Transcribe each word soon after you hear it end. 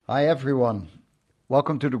Hi everyone.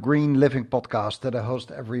 Welcome to the Green Living podcast that I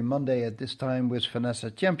host every Monday at this time with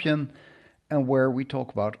Vanessa Champion, and where we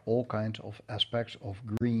talk about all kinds of aspects of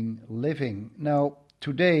green living. Now,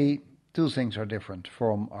 today, two things are different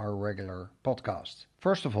from our regular podcast.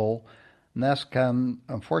 First of all, Nes can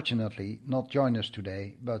unfortunately not join us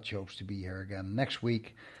today, but she hopes to be here again next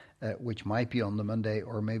week, which might be on the Monday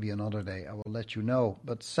or maybe another day. I will let you know.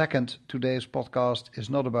 But second, today's podcast is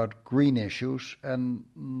not about green issues, and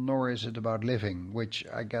nor is it about living, which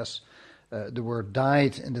I guess the word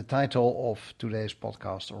died in the title of today's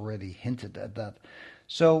podcast already hinted at that.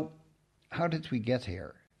 So, how did we get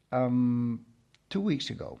here? 2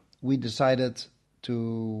 weeks ago, we decided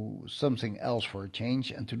to something else for a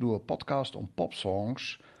change and to do a podcast on pop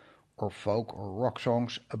songs or folk or rock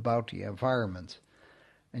songs about the environment.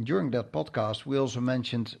 And during that podcast, we also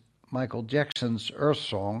mentioned Michael Jackson's Earth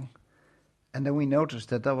Song, and then we noticed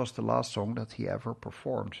that that was the last song that he ever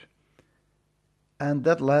performed. And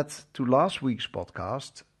that led to last week's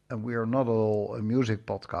podcast, and we are not at all a music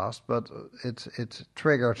podcast, but it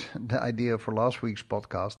triggered the idea for last week's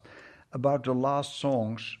podcast about the last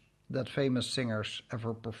songs that famous singers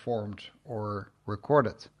ever performed or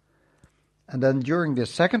recorded. And then during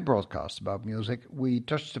this second broadcast about music, we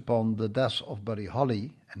touched upon the death of Buddy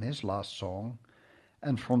Holly and his last song.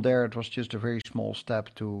 And from there, it was just a very small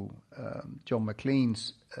step to John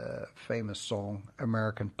McLean's famous song,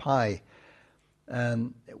 American Pie.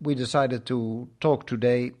 And we decided to talk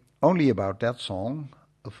today only about that song,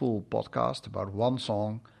 a full podcast about one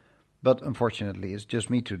song. But unfortunately, it's just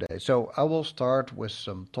me today. So I will start with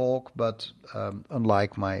some talk, but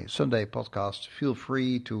unlike my Sunday podcast, feel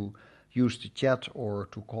free to use the chat or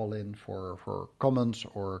to call in for comments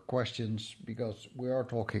or questions, because we are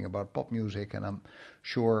talking about pop music, and I'm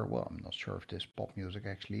not sure if this pop music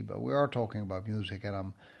actually, but we are talking about music, and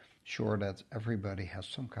I'm sure that everybody has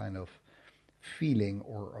some kind of feeling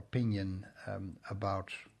or opinion about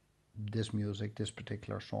this music, this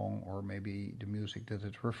particular song, or maybe the music that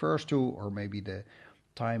it refers to, or maybe the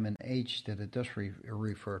time and age that it does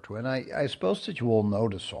refer to. And I suppose that you all know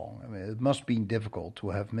the song. I mean, it must be difficult to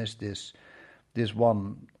have missed this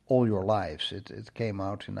one all your lives. It came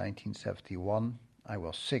out in 1971. I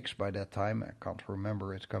was 6 by that time. I can't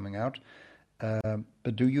remember it coming out.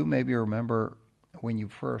 But do you maybe remember when you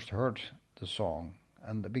first heard the song?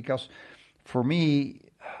 And because for me,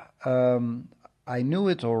 I knew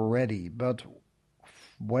it already, but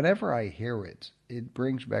whenever I hear it, it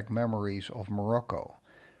brings back memories of Morocco.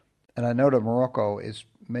 And I know that Morocco is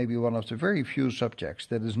maybe one of the very few subjects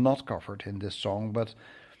that is not covered in this song, but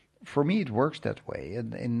for me it works that way.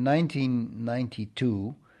 In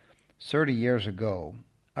 1992, 30 years ago,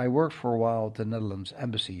 I worked for a while at the Netherlands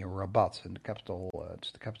Embassy in Rabat, in the capital.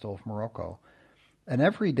 It's the capital of Morocco. And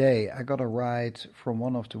every day I got a ride from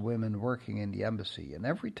one of the women working in the embassy. And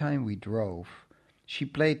every time we drove, she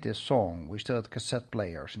played this song. We still had cassette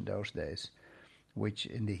players in those days, which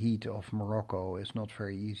in the heat of Morocco is not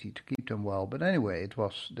very easy to keep them well. But anyway, it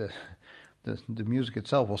was the music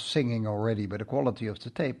itself was singing already by the quality of the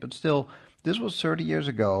tape. But still, this was 30 years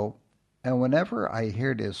ago. And whenever I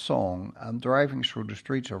hear this song, I'm driving through the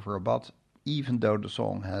streets of Rabat, even though the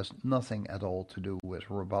song has nothing at all to do with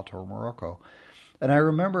Rabat or Morocco. And I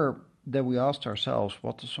remember that we asked ourselves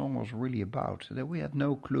what the song was really about, that we had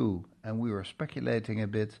no clue, and we were speculating a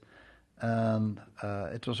bit. And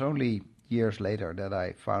it was only years later that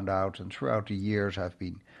I found out, and throughout the years I've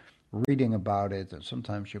been reading about it, and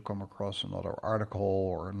sometimes you come across another article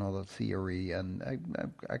or another theory, and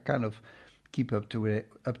I kind of keep up to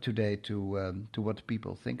date to what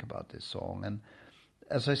people think about this song. And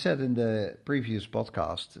as I said in the previous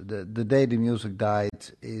podcast, the day the music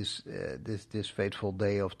died is this fateful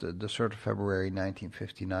day of the 3rd of February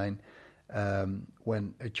 1959,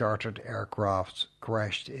 when a chartered aircraft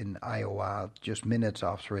crashed in Iowa just minutes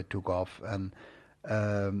after it took off, and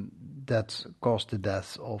that caused the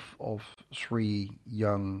death of 3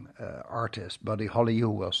 young artists, Buddy Holly, who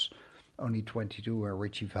was only 22, and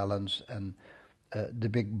Richie Valens, and the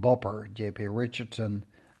Big Bopper, J.P. Richardson,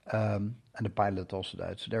 and the pilot also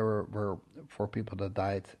died. So there were 4 people that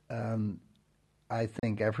died. I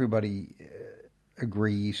think everybody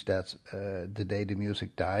agrees that the day the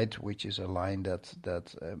music died, which is a line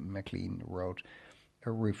that McLean wrote,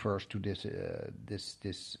 refers to this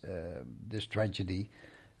tragedy,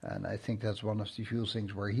 and I think that's one of the few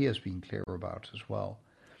things where he has been clear about as well.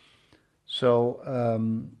 So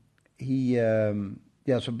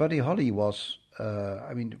so Buddy Holly was.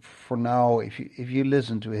 For now, if you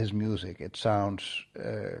listen to his music, it sounds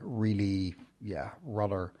really,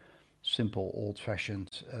 rather simple,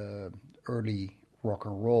 old-fashioned, early rock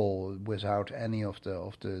and roll without any of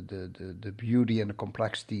the beauty and the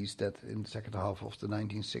complexities that in the second half of the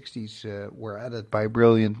 1960s were added by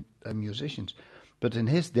brilliant musicians. But in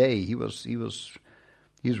his day,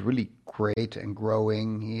 he's really great and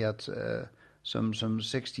growing. He had some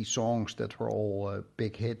 60 songs that were all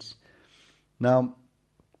big hits. Now,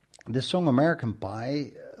 the song American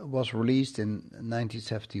Pie was released in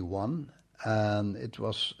 1971, and it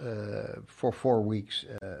was for 4 weeks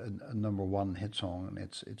a number one hit song, and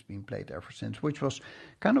it's been played ever since, which was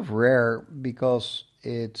kind of rare because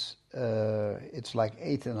it's like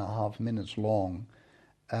 8.5 minutes long,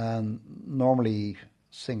 and normally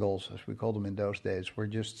singles, as we called them in those days, were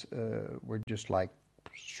just like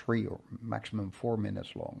 3 or maximum 4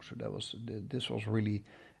 minutes long. So this was really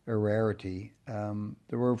a rarity.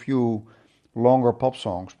 There were a few longer pop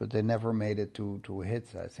songs, but they never made it to a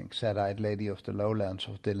hit. I think Sad-Eyed Lady of the Lowlands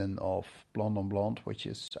of Dylan, of Blonde on Blonde, which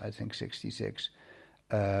is I think 66,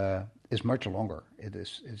 is much longer.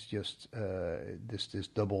 It's just this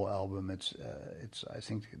double album. It's I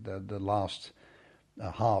think the last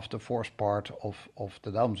half, the fourth part of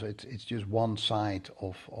the album. So it's just one side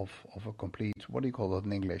of a complete, what do you call that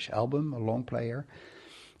in English, album, a long player,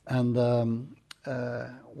 and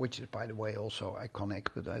which is, by the way, also iconic.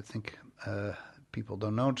 But I think people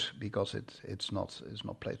don't know it because it's not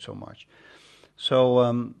played so much.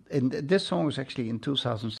 So this song is actually in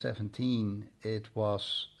 2017. It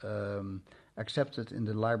was accepted in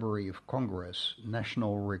the Library of Congress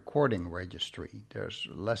National Recording Registry. There's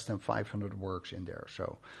less than 500 works in there,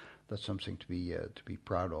 so that's something to be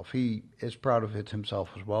proud of. He is proud of it himself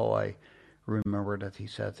as well. I remember that he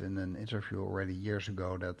said in an interview already years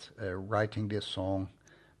ago that writing this song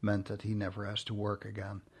meant that he never has to work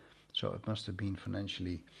again. So it must have been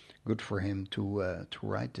financially good for him to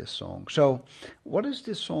write this song. So what is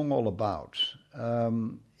this song all about?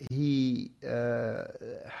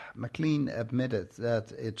 McLean admitted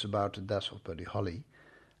that it's about the death of Buddy Holly,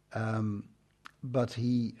 but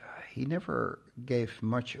he never gave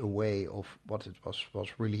much away of what it was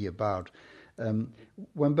really about.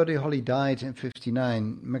 When Buddy Holly died in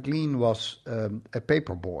 '59, McLean was a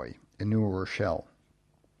paper boy in New Rochelle,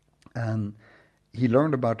 and he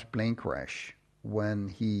learned about the plane crash when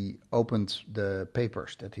he opened the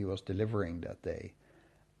papers that he was delivering that day.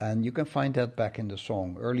 And you can find that back in the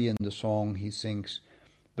song. Early in the song, he sings,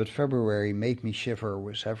 "But February made me shiver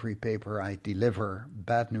with every paper I deliver.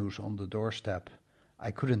 Bad news on the doorstep.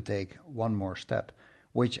 I couldn't take one more step,"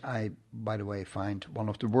 which I, by the way, find one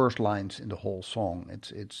of the worst lines in the whole song.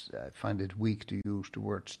 I find it weak to use the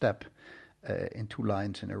word step in 2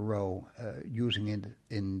 lines in a row, using it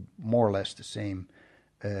in more or less the same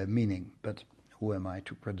meaning. But who am I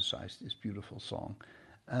to criticize this beautiful song?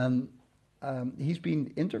 And he's been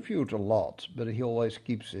interviewed a lot, but he always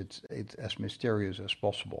keeps it as mysterious as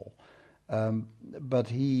possible. But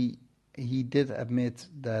he did admit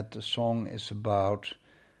that the song is about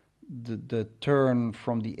the turn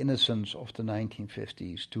from the innocence of the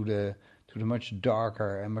 1950s to the much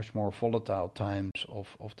darker and much more volatile times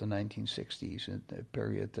of the 1960s, a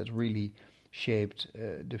period that really shaped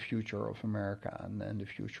the future of America and the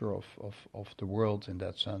future of the world in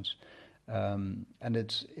that sense. And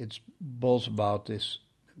it's both about this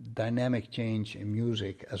dynamic change in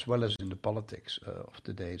music as well as in the politics of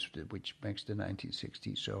the days, which makes the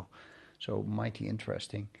 1960s so mighty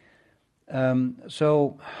interesting.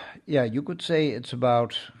 So, yeah, you could say it's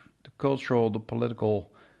about the cultural, the political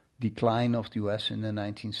decline of the U.S. in the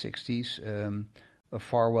 1960s, a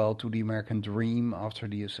farewell to the American dream after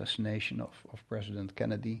the assassination of President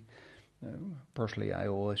Kennedy. Personally, I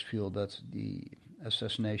always feel that the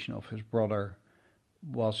assassination of his brother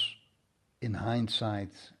was, in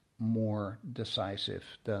hindsight, more decisive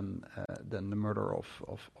than the murder of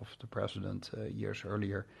the president years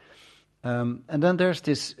earlier. And then there's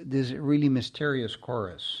this really mysterious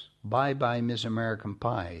chorus: "Bye bye, Miss American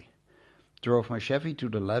Pie. Drove my Chevy to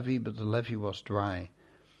the levee, but the levee was dry."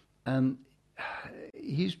 And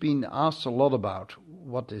he's been asked a lot about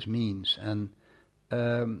what this means, and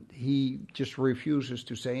he just refuses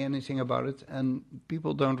to say anything about it, and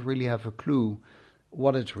people don't really have a clue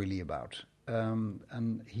what it's really about.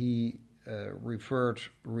 And he referred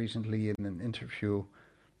recently in an interview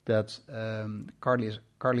that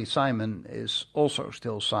Carly Simon is also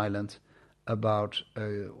still silent about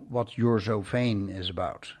what You're So Vain is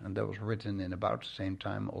about, and that was written in about the same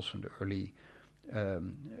time, also in the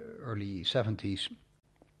early 70s.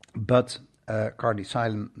 But Carly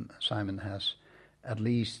Simon has at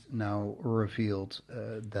least now revealed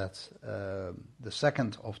that the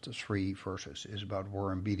second of the 3 verses is about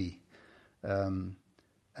Warren Beatty. And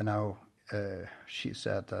now she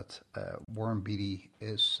said that Warren Beatty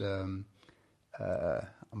is.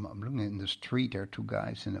 I'm looking in the street. There are two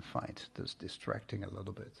guys in a fight. That's distracting a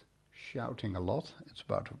little bit, shouting a lot. It's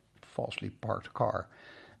about a falsely parked car.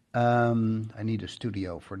 I need a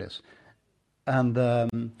studio for this. And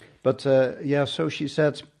so she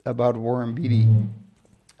said about Warren Beatty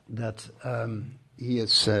that he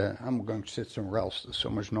is. I'm going to sit somewhere else. There's so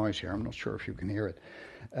much noise here. I'm not sure if you can hear it.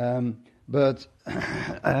 But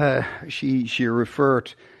she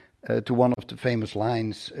referred to one of the famous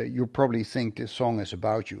lines. You probably think this song is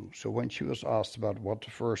about you. So when she was asked about what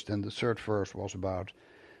the first and the third verse was about,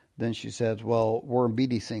 then she said, "Well, Warren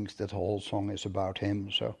Beatty thinks that the whole song is about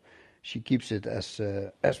him." So she keeps it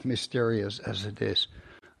as mysterious as it is.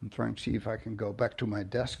 I'm trying to see if I can go back to my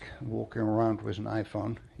desk, walking around with an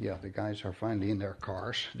iPhone. Yeah, the guys are finally in their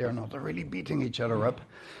cars. They're not really beating each other up.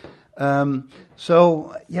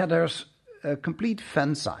 There's complete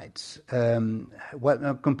fan sites,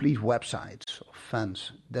 complete websites of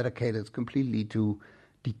fans dedicated completely to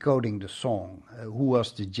decoding the song. Who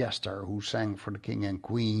was the jester who sang for the king and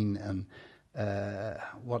queen, and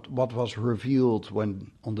what was revealed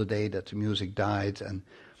when on the day that the music died, and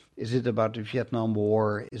is it about the Vietnam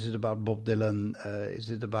War? Is it about Bob Dylan? Is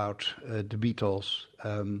it about the Beatles?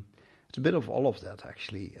 It's a bit of all of that,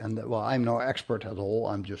 actually. And I'm no expert at all.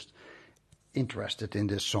 I'm just interested in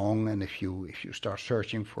this song, and if you start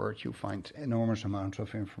searching for it, you find enormous amounts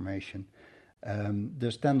of information.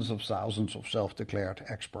 There's tens of thousands of self-declared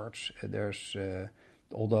experts. There's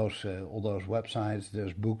all those websites.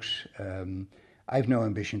 There's books. I have no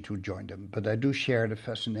ambition to join them, but I do share the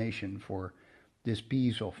fascination for this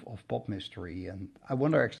piece of pop mystery. And I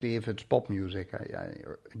wonder actually if it's pop music. I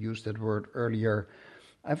used that word earlier.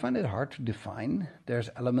 I find it hard to define. There's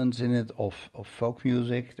elements in it of folk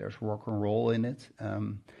music. There's rock and roll in it.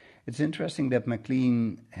 It's interesting that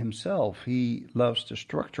McLean himself, he loves the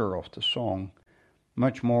structure of the song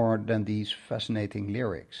much more than these fascinating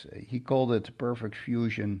lyrics. He called it the perfect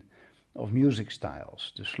fusion of music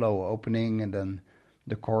styles. The slow opening and then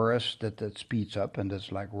the chorus that speeds up, and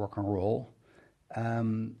that's like rock and roll.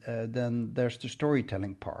 Then there's the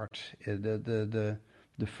storytelling part,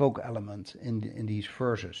 the folk element in these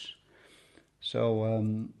verses.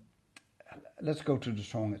 So let's go to the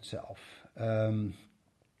song itself.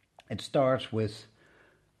 It starts with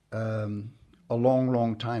a long,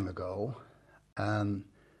 long time ago, and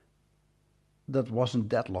that wasn't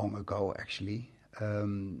that long ago, actually.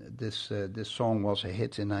 This song was a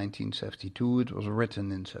hit in 1972. It was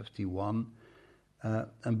written in 71.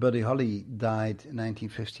 And Buddy Holly died in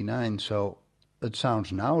 1959, so it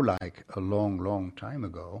sounds now like a long, long time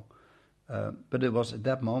ago, but it was at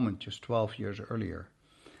that moment just 12 years earlier.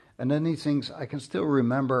 And then he thinks, I can still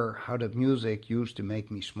remember how that music used to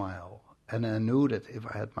make me smile, and I knew that if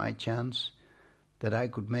I had my chance, that I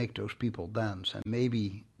could make those people dance, and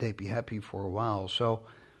maybe they'd be happy for a while. So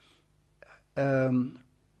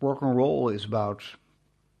rock and roll is about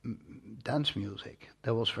dance music.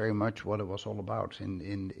 That was very much what it was all about in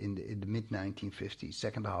the mid-1950s,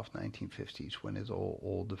 second half 1950s, when it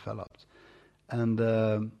all developed. And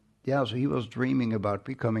so he was dreaming about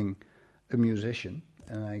becoming a musician,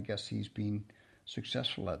 and I guess he's been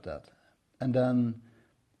successful at that. And then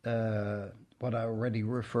what I already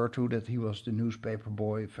referred to, that he was the newspaper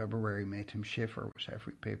boy. February made him shiver with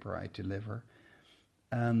every paper I deliver.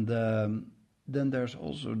 And then there's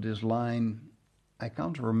also this line, I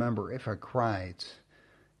can't remember if I cried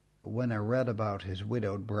when I read about his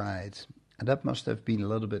widowed bride. And that must have been a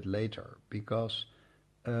little bit later, because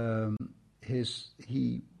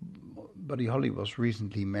Buddy Holly was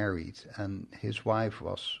recently married, and his wife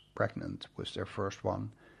was pregnant with their first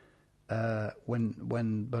one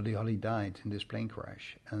when Buddy Holly died in this plane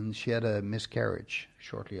crash, and she had a miscarriage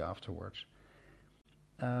shortly afterwards.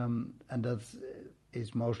 And that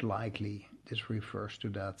is most likely, this refers to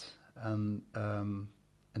that. And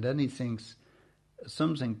then he thinks,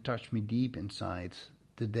 something touched me deep inside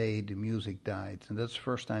the day the music died. And that's the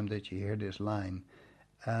first time that you hear this line.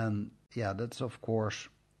 And that's of course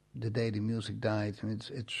the day the music died. And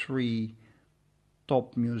it's three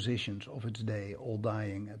top musicians of its day all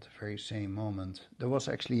dying at the very same moment. There was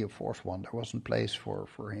actually a fourth one. There wasn't place for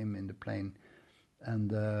him in the plane.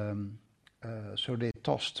 And so they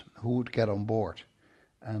tossed who would get on board.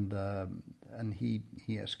 And he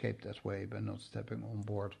escaped that way by not stepping on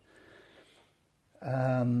board.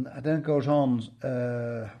 And then it goes on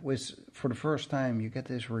with, for the first time, you get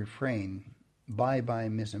this refrain, "Bye bye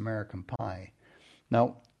Miss American Pie."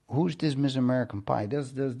 Now, who's this Miss American Pie?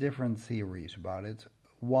 There's different theories about it.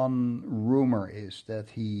 One rumor is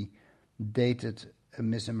that he dated a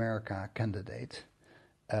Miss America candidate,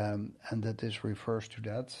 and that this refers to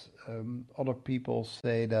that. Other people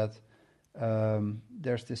say that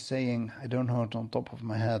there's this saying, I don't know it on top of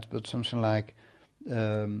my head, but something like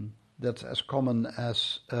that's as common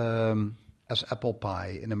as apple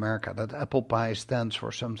pie in America. That apple pie stands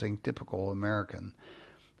for something typical American,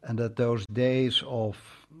 and that those days of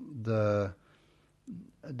the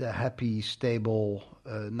happy, stable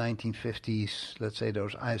 1950s, let's say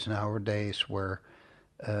those Eisenhower days, where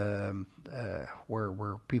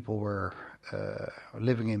people were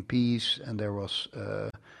living in peace, and there was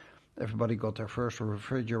everybody got their first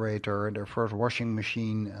refrigerator and their first washing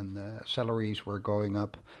machine, and salaries were going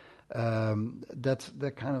up. That's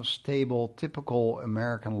the kind of stable, typical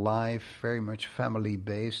American life, very much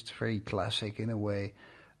family-based, very classic in a way.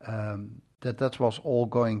 That was all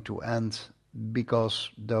going to end because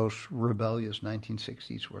those rebellious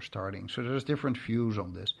 1960s were starting. So there's different views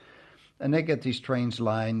on this. And they get these strange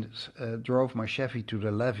lines, drove my Chevy to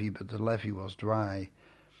the levee, but the levee was dry.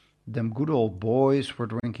 Them good old boys were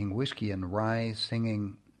drinking whiskey and rye,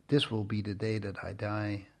 singing, "This will be the day that I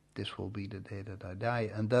die, this will be the day that I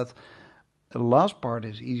die." And that, the last part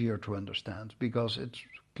is easier to understand because it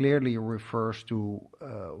clearly refers to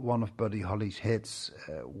one of Buddy Holly's hits,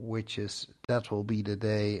 which is "That will be the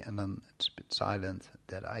day," and then it's a bit silent,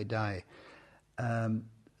 "that I die."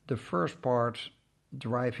 The first part,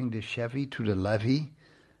 driving the Chevy to the levee,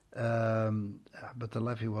 but the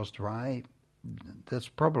levee was dry. That's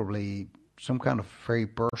probably some kind of very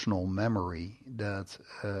personal memory that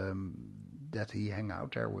he hung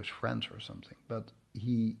out there with friends or something, but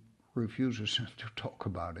he refuses to talk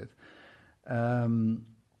about it.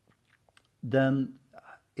 Then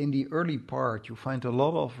in the early part, you find a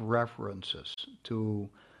lot of references to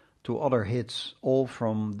other hits, all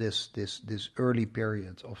from this early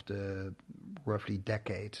period of the roughly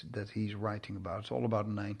decade that he's writing about. It's all about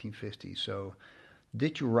the 1950s. So,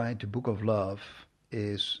 "Did You Write the Book of Love"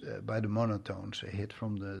 is by the Monotones, a hit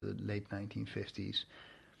from the late 1950s.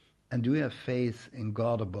 And "Do You Have Faith in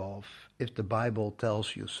God Above, If the Bible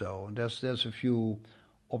Tells You So?" And there's a few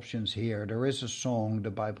options here. There is a song,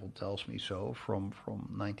 "The Bible Tells Me So," from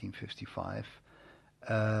 1955.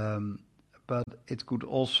 But it could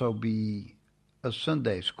also be a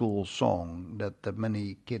Sunday school song that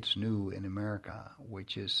many kids knew in America,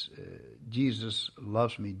 which is "Jesus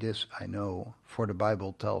loves me, this I know, for the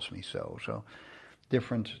Bible tells me so." So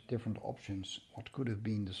different options. What could have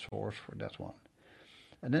been the source for that one?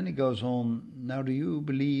 And then he goes on, "Now do you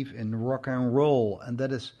believe in rock and roll?" And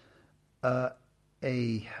that is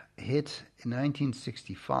a hit in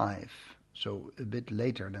 1965. So a bit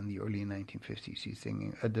later than the early 1950s. He's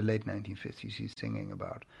singing the late 1950s. He's singing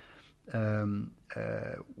about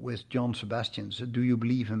with John Sebastian. So, "Do you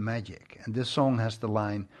believe in magic?" And this song has the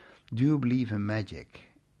line, "Do you believe in magic?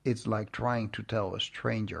 It's like trying to tell a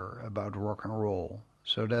stranger about rock and roll."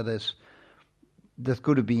 So that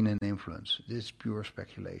could have been an influence. This is pure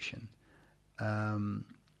speculation. And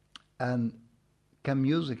 "Can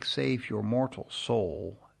music save your mortal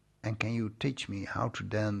soul? And can you teach me how to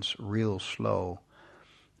dance real slow?"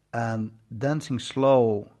 And dancing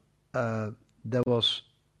slow, that was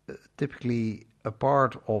typically a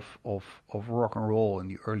part of rock and roll in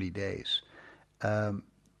the early days.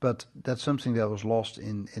 But that's something that was lost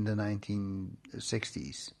in the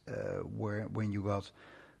 1960s, when you got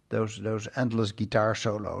those endless guitar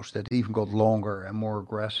solos that even got longer and more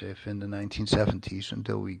aggressive in the 1970s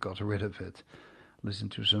until we got rid of it. Listen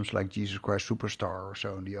to something like "Jesus Christ Superstar" or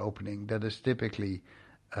so in the opening. That is typically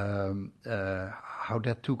how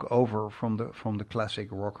that took over from the classic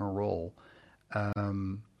rock and roll.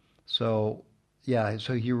 So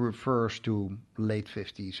he refers to late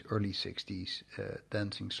 50s, early 60s,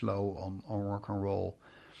 dancing slow on rock and roll.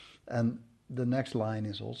 And the next line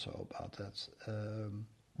is also about that.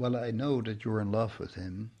 "Well, I know that you're in love with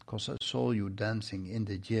him because I saw you dancing in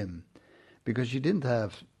the gym," because you didn't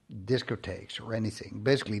have discotheques or anything.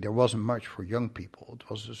 Basically, there wasn't much for young people. It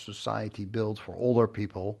was a society built for older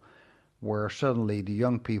people, where suddenly the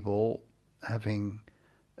young people, having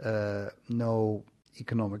no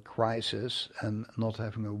economic crisis and not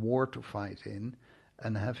having a war to fight in,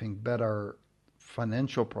 and having better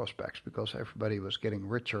financial prospects because everybody was getting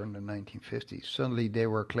richer in the 1950s, suddenly they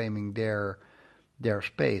were claiming their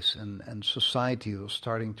space, and society was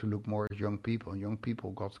starting to look more at young people, and young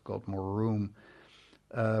people got more room.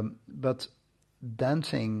 But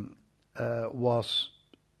dancing was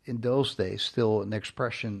in those days still an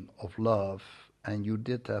expression of love, and you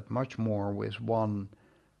did that much more with one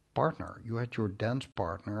partner. You had your dance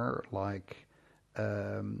partner like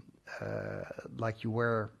you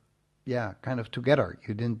were, kind of together.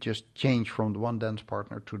 You didn't just change from the one dance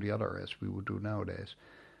partner to the other as we would do nowadays.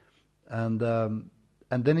 And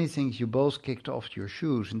then he thinks you both kicked off your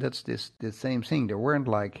shoes, and that's the same thing. There weren't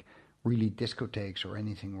like really discotheques or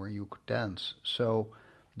anything where you could dance. So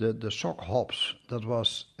the sock hops, that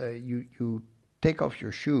was you take off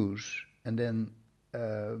your shoes, and then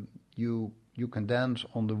you can dance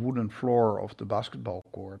on the wooden floor of the basketball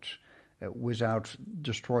courts without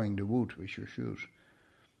destroying the wood with your shoes.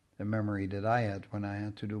 The memory that I had when I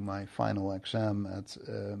had to do my final exam at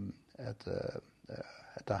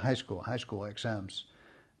the high school exams,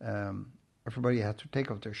 everybody had to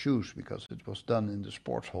take off their shoes because it was done in the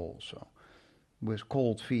sports hall. So with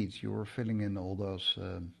cold feet, you were filling in all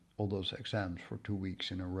those exams for 2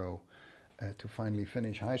 weeks in a row to finally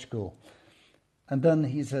finish high school. And then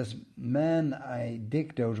he says, "Man, I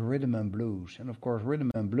dig those rhythm and blues." And of course,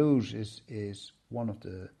 rhythm and blues is one of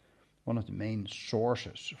the main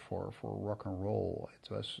sources for rock and roll. It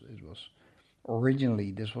was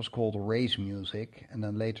originally, this was called race music, and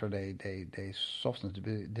then later they softened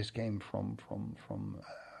it. This came from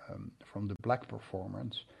the black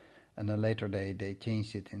performance, and then later they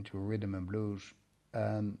changed it into rhythm and blues.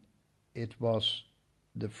 And it was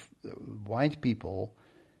the white people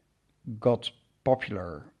got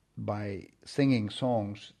popular by singing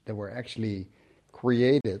songs that were actually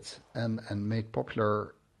created and made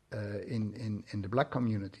popular in the black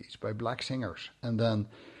communities by black singers. And then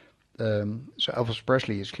so Elvis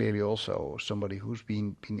Presley is clearly also somebody who's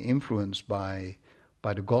been influenced by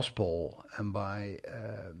the gospel and by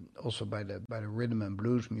also by the rhythm and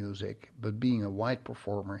blues music. But being a white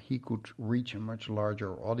performer, he could reach a much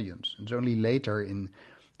larger audience. It's only later in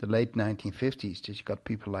the late 1950s that you got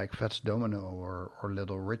people like Fats Domino or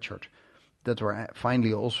Little Richard that were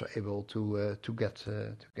finally also able to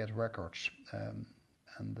get records.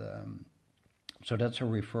 So that's a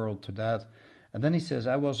referral to that. And then he says,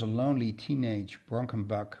 "I was a lonely teenage bronco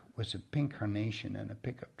buck with a pink carnation and a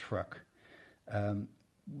pickup truck."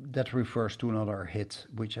 That refers to another hit,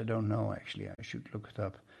 which I don't know actually. I should look it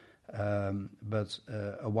up. But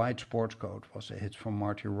A White Sports Coat was a hit from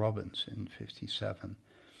Marty Robbins in '57.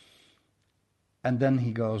 And then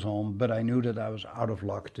he goes on, "But I knew that I was out of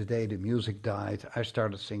luck. The day the music died, I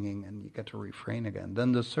started singing," and you get the refrain again.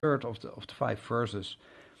 Then the third of the 5 verses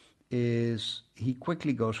is he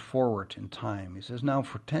quickly goes forward in time. He says, "Now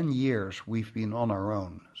for 10 years we've been on our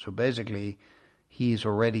own." So basically he is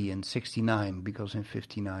already in 69 because in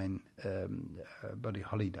 59 Buddy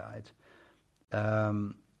Holly died.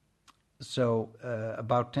 So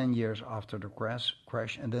about 10 years after the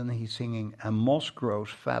crash, and then he's singing, "And moss grows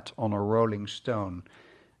fat on a rolling stone,"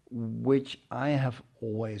 which I have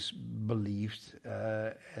always believed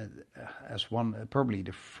as one, probably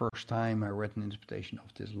the first time I read an interpretation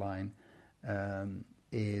of this line,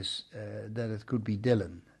 is that it could be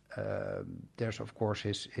Dylan. There's of course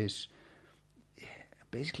his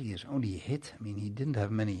basically his only hit. I mean, he didn't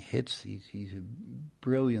have many hits. He's a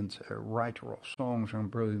brilliant writer of songs and a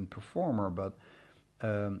brilliant performer, but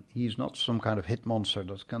he's not some kind of hit monster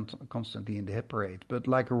that's constantly in the hit parade. But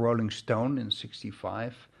like a Rolling Stone in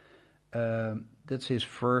 '65, that's his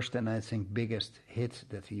first and I think biggest hit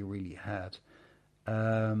that he really had.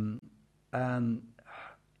 And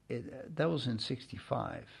that was in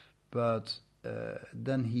 '65, but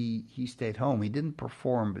then he stayed home. He didn't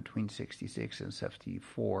perform between '66 and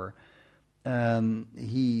 '74.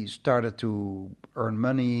 He started to earn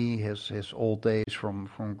money. His old days from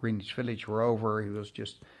Greenwich Village were over. He was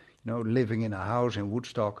just, living in a house in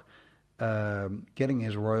Woodstock, getting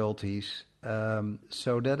his royalties.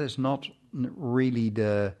 So that is not really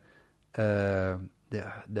the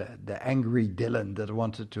angry Dylan that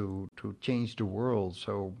wanted to change the world.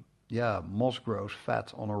 So yeah, moss grows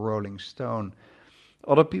fat on a rolling stone.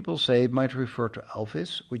 Other people say it might refer to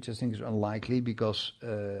Elvis, which I think is unlikely because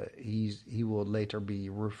he will later be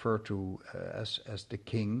referred to as the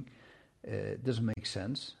king. It doesn't make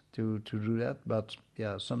sense to do that, but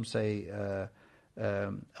yeah, some say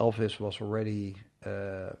Elvis was already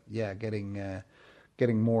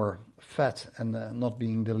getting more fat and not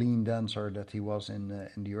being the lean dancer that he was in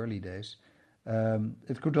the early days.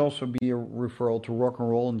 It could also be a referral to rock and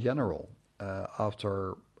roll in general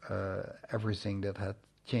after everything that had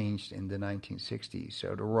changed in the 1960s.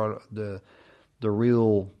 So the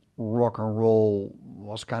real rock and roll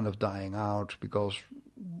was kind of dying out because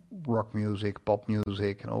rock music, pop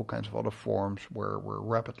music, and all kinds of other forms were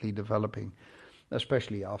rapidly developing,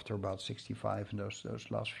 especially after about '65 and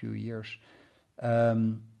those last few years.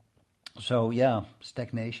 So yeah,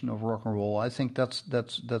 stagnation of rock and roll. I think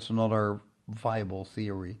that's another viable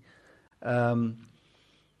theory.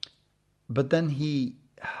 But then he,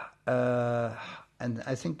 and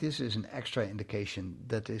I think this is an extra indication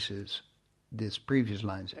that this is this previous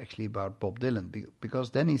line is actually about Bob Dylan,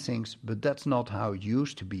 because then he thinks, but that's not how it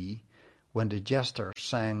used to be when the jester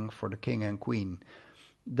sang for the king and queen.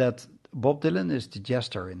 That Bob Dylan is the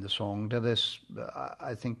jester in the song. That is,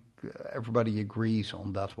 I think everybody agrees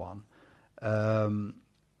on that one. But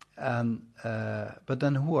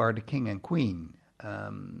then who are the king and queen?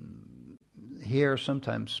 Here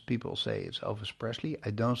sometimes people say it's Elvis Presley.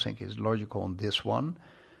 I don't think it's logical on this one.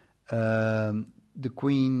 The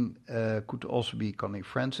queen could also be Connie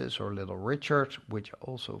Francis or Little Richard, which I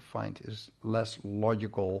also find is less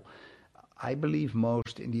logical. I believe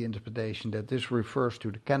most in the interpretation that this refers to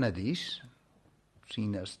the Kennedys,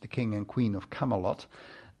 seen as the king and queen of Camelot,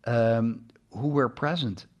 who were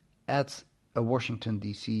present at a Washington,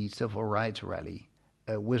 D.C. civil rights rally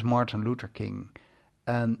with Martin Luther King.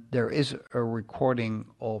 And there is a recording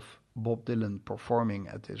of Bob Dylan performing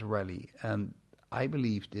at this rally. And I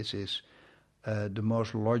believe this is the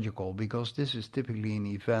most logical, because this is typically an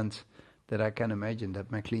event that I can imagine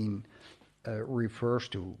that MacLean refers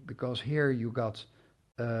to. Because here you got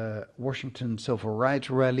Washington civil rights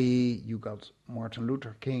rally, you got Martin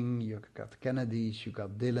Luther King, you got the Kennedys, you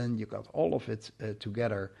got Dylan, you got all of it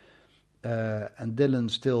together. And Dylan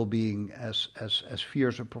still being as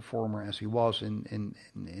fierce a performer as he was in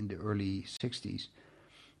the early 60s.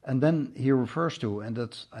 And then he refers to, and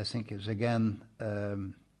that I think is again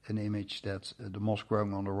an image that the moss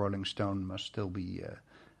growing on the Rolling Stone must still be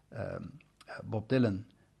Bob Dylan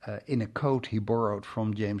in a coat he borrowed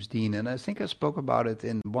from James Dean. And I think I spoke about it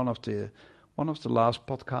in one of the last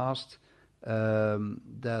podcasts,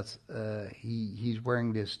 that he's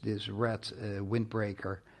wearing this red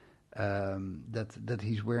windbreaker that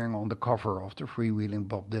he's wearing on the cover of the freewheeling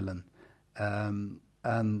Bob Dylan,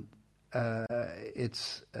 and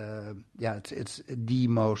it's the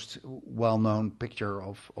most well-known picture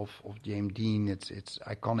of James Dean. It's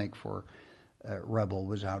iconic for Rebel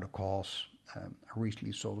Without a Cause. I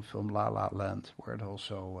recently saw the film La La Land, where it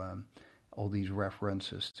also all these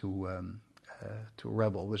references to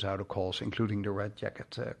Rebel Without a Cause, including the red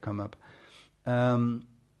jacket, come up.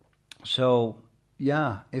 So.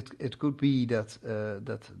 Yeah, it could be that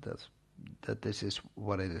this is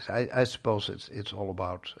what it is. I suppose it's all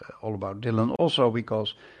about Dylan, also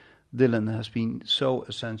because Dylan has been so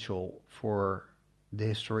essential for the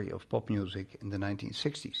history of pop music in the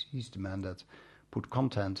 1960s. He's the man that put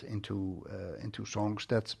content into songs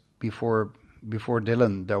that before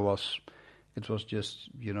Dylan it was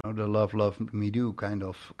just the love me do kind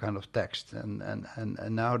of text, and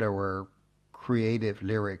now there were creative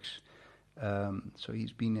lyrics. So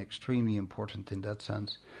he's been extremely important in that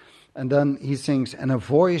sense. And then he sings, and a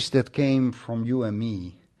voice that came from you and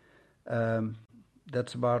me.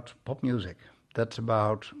 That's about pop music. That's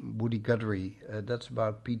about Woody Guthrie. That's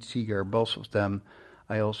about Pete Seeger. Both of them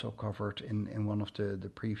I also covered in one of the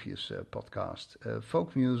previous podcasts.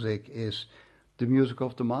 Folk music is the music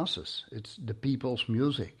of the masses. It's the people's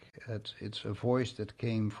music. It's a voice that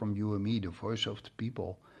came from you and me, the voice of the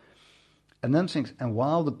people. And then sings, and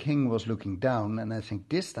while the king was looking down, and I think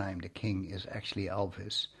this time the king is actually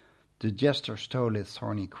Elvis, the jester stole his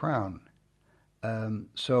thorny crown.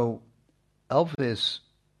 So Elvis,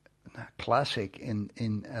 classic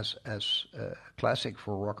as classic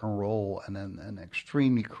for rock and roll, and an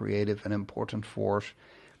extremely creative and important force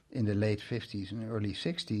in the late 50s and early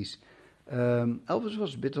 60s. Elvis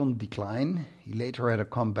was a bit on decline. He later had a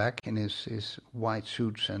comeback in his white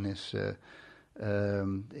suits and his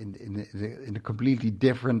in a completely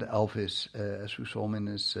different Elvis, as we saw him in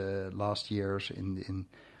his last years in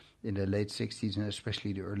the late 60s and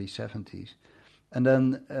especially the early 70s. And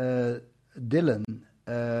then Dylan,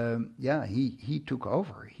 he took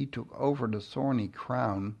over. He took over the thorny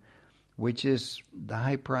crown, which is the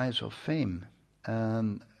high price of fame,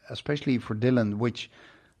 especially for Dylan, which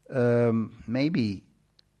maybe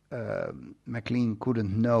MacLean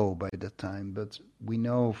couldn't know by that time, but we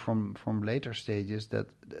know from later stages that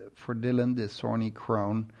for Dylan, the thorny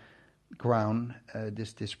crown,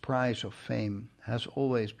 this prize of fame has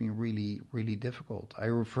always been really, really difficult. I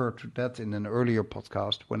referred to that in an earlier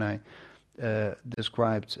podcast when I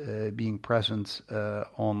described being present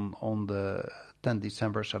on the 10th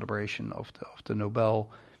December celebration of the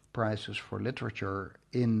Nobel Prizes for Literature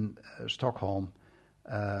in Stockholm.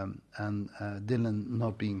 And Dylan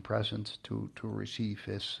not being present to receive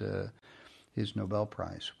his Nobel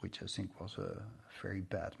Prize, which I think was a very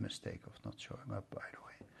bad mistake of not showing up, by the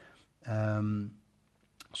way.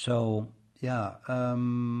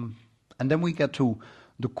 And then we get to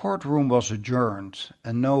the courtroom was adjourned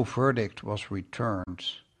and no verdict was returned,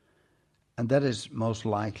 and that is most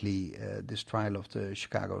likely this trial of the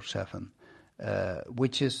Chicago 7.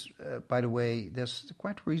 which is, by the way, there's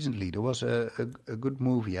quite recently there was a good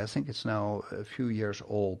movie. I think it's now a few years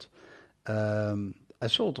old. I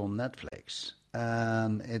saw it on Netflix,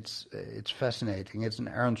 and it's fascinating. It's an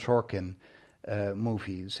Aaron Sorkin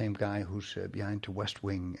movie, the same guy who's behind the West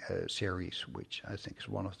Wing series, which I think is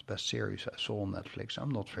one of the best series I saw on Netflix.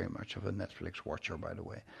 I'm not very much of a Netflix watcher, by the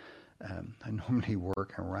way. I normally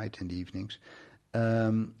work and write in the evenings.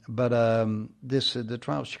 This the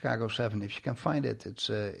Trial of Chicago 7, if you can find it, it's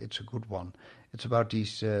a good one. It's about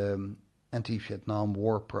these anti-Vietnam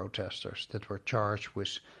War protesters that were charged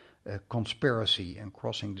with conspiracy and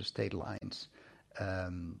crossing the state lines.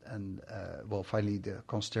 Well, finally the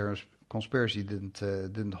conspiracy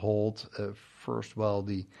didn't hold. First, well,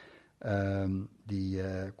 the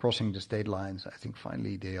crossing the state lines, I think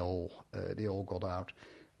finally they all got out.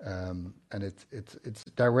 And it's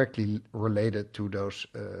directly related to those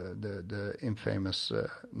the infamous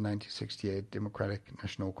 1968 Democratic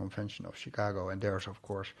National Convention of Chicago, and there's of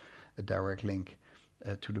course a direct link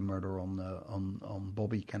to the murder on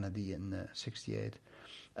Bobby Kennedy in '68.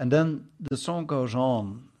 And then the song goes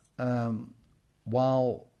on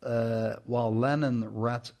while Lennon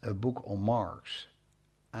read a book on Marx,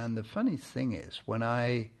 and the funny thing is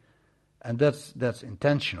and that's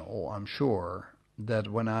intentional, I'm sure.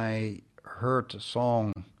 That when I heard the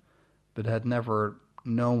song but had never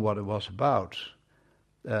known what it was about,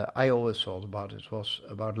 I always thought about it was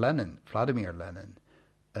about Lenin, Vladimir Lenin,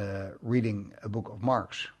 reading a book of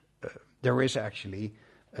Marx. There is actually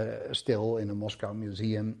still in the Moscow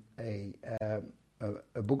Museum a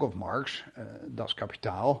book of Marx, Das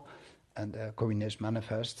Kapital, and Communist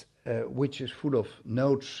Manifest, which is full of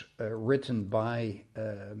notes written by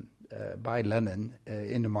Lenin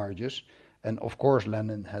in the marges. And of course,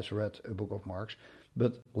 Lenin has read a book of Marx,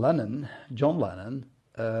 but John Lennon,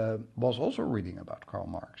 was also reading about Karl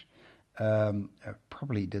Marx.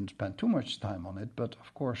 Probably didn't spend too much time on it, but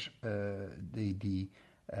of course, there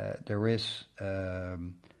is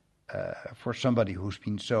for somebody who's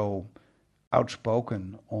been so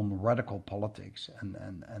outspoken on radical politics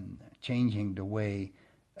and changing the way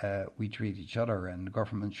we treat each other and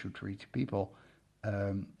government should treat people.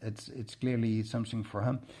 It's clearly something for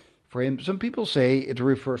him. Some people say it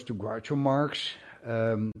refers to Groucho Marx.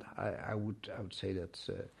 I would say that's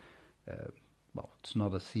well, it's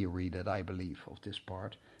not a theory that I believe of this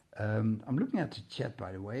part. I'm looking at the chat,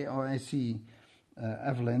 by the way. Oh, I see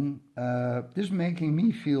Evelyn. This is making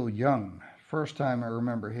me feel young. First time I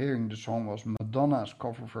remember hearing the song was Madonna's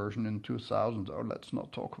cover version in 2000. Oh, let's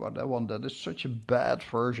not talk about that one. That is such a bad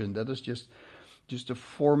version. That is just a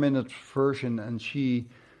 4-minute version, and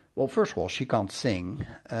well, first of all, she can't sing.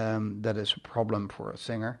 That is a problem for a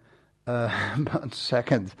singer. But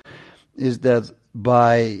second is that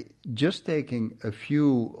by just taking a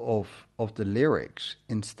few of the lyrics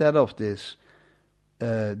instead of this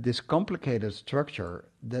complicated structure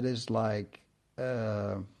that is like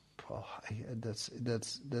that's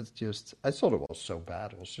just, I thought it was so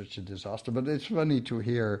bad. It was such a disaster. But it's funny to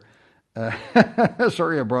hear.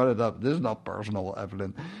 Sorry, I brought it up. This is not personal,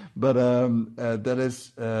 Evelyn, but that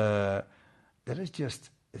is just.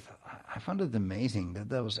 I found it amazing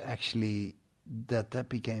that was actually that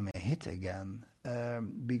became a hit again,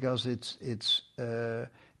 because it's a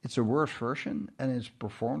worse version and it's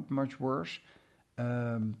performed much worse,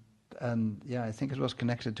 and yeah, I think it was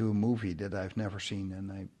connected to a movie that I've never seen,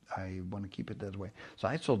 and I want to keep it that way. So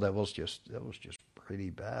I thought that was just pretty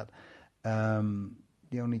bad.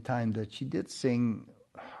 The only time that she did sing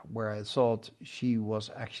where I thought she was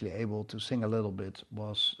actually able to sing a little bit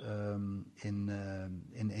was in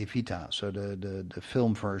Evita, so the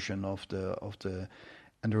film version of the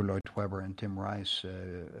Andrew Lloyd Webber and Tim Rice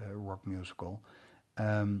rock musical.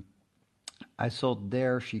 I thought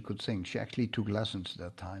there she could sing. She actually took lessons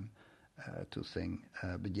that time to sing,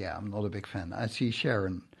 but yeah, I'm not a big fan. I see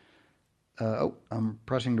Sharon. I'm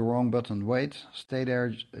pressing the wrong button. Wait, stay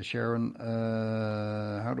there, Sharon.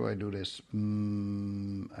 How do I do this?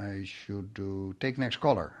 I should do take next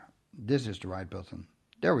caller. This is the right button.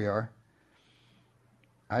 There we are.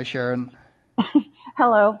 Hi, Sharon.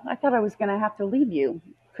 Hello. I thought I was going to have to leave you.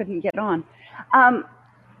 Couldn't get on. I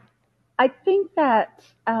think that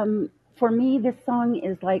for me, this song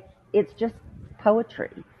is like, it's just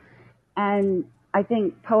poetry. And I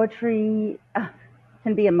think poetry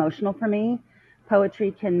can be emotional for me. Poetry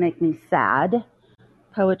can make me sad.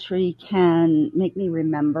 Poetry can make me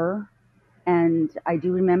remember. And I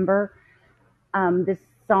do remember this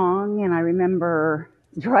song, and I remember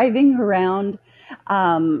driving around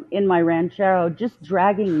in my ranchero, just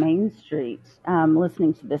dragging Main Street,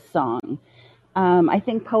 listening to this song. I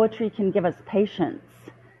think poetry can give us patience.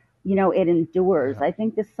 it endures. Yeah. I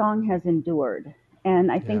think this song has endured.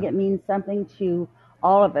 And I think Yeah. it means something to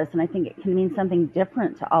all of us. And I think it can mean something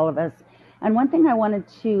different to all of us. And one thing I wanted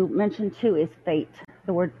to mention too is fate,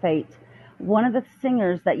 the word fate. One of the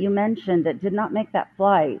singers that you mentioned that did not make that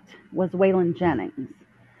flight was Waylon Yeah. Jennings.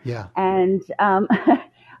 Yeah. And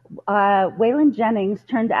Waylon Jennings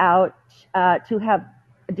turned out to have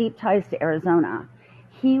deep ties to Arizona.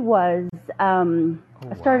 He was Oh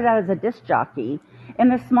started wow. out as a disc jockey in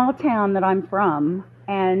the small town that I'm from,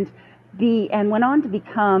 and went on to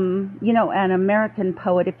become, an American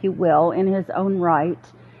poet, if you will, in his own right,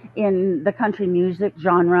 in the country music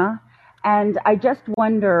genre. And I just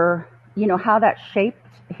wonder, how that shaped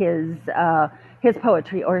his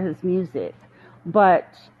poetry or his music. But,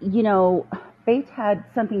 fate had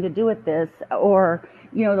something to do with this, or,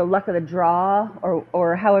 the luck of the draw,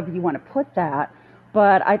 or however you want to put that.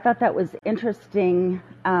 But I thought that was interesting,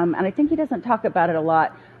 and I think he doesn't talk about it a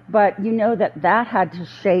lot, but that had to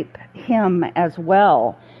shape him as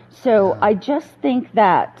well. So Yeah. I just think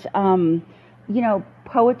that,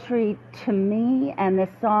 poetry to me and this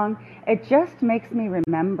song, it just makes me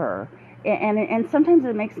remember. And sometimes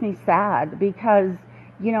it makes me sad because,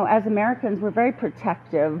 as Americans, we're very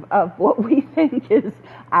protective of what we think is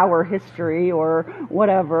our history or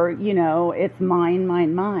whatever, it's mine,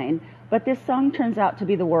 mine, mine. But this song turns out to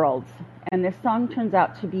be the world's. And this song turns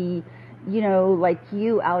out to be, like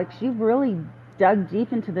you, Alex, you've really dug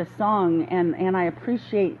deep into this song, and I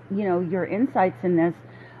appreciate, your insights in this.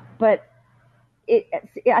 But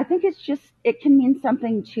I think it can mean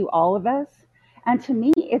something to all of us. And to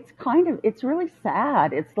me, it's really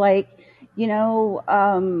sad. It's like,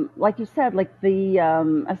 like you said, like the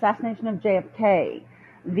assassination of JFK,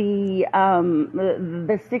 the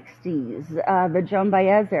 60s, the Joan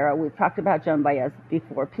Baez era. We've talked about Joan Baez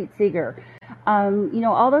before, Pete Seeger.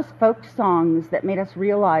 All those folk songs that made us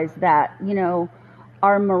realize that,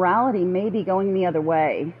 our morality may be going the other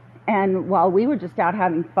way. And while we were just out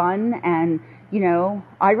having fun, and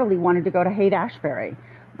I really wanted to go to Haight-Ashbury,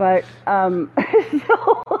 but so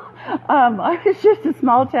I was just a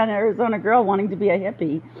small town Arizona girl wanting to be a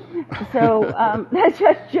hippie. So that's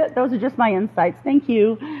just those are just my insights. Thank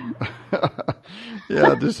you.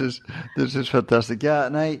 Yeah, this is fantastic. Yeah,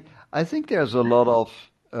 and I think there's a lot of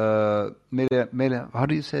how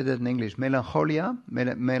do you say that in English? Melancholia,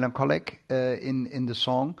 melancholic in the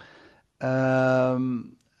song,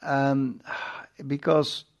 and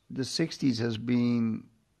because the '60s has been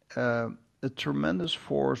a tremendous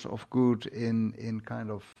force of good in kind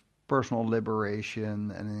of personal liberation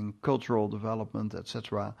and in cultural development,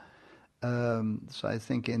 etc. So I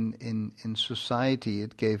think in society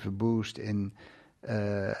it gave a boost in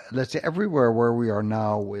let's say everywhere where we are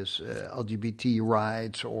now with LGBT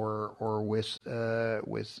rights or with the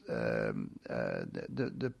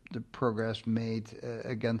progress made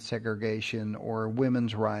against segregation or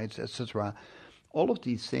women's rights, etc. All of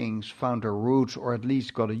these things found their roots, or at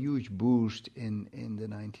least got a huge boost in the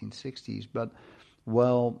 1960s. But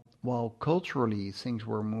while culturally things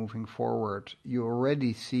were moving forward, you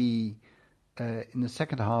already see in the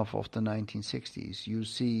second half of the 1960s, you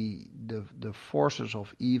see the forces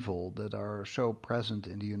of evil that are so present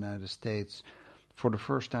in the United States for the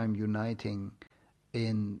first time uniting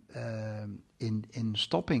in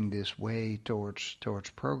stopping this way towards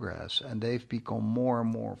progress, and they've become more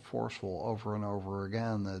and more forceful over and over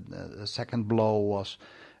again. The second blow was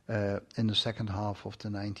in the second half of the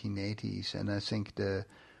 1980s, and I think the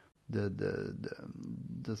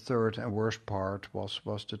third and worst part was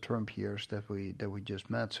the Trump years that we just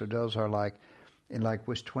met. So those are like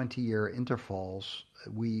with 20-year intervals,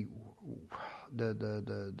 the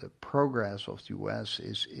progress of the U.S.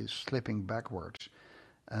 is slipping backwards,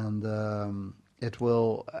 and it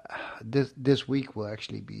will this week will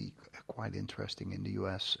actually be quite interesting in the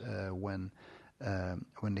U.S. When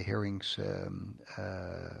the hearings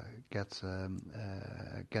get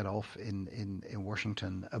off in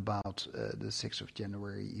Washington about the 6th of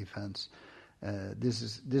January events. This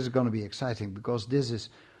is going to be exciting because this is,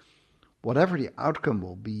 whatever the outcome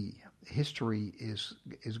will be, history is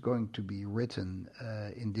going to be written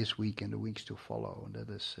in this week and the weeks to follow. And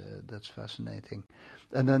that's fascinating.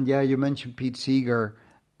 And then you mentioned Pete Seeger.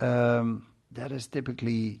 That is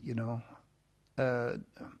typically the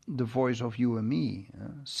voice of you and me,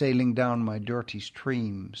 sailing down my dirty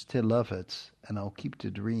stream, still love it, and I'll keep the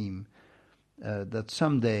dream that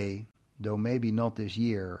someday, though maybe not this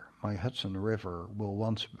year, my Hudson River will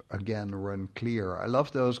once again run clear. I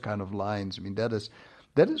love those kind of lines. I mean, that is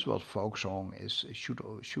what folk song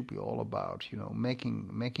should be all about.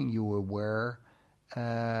 Making you aware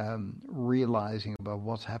realizing about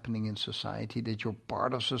what's happening in society, that you're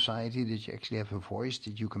part of society, that you actually have a voice,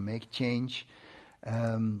 that you can make change.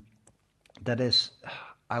 That is,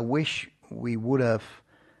 I wish we would have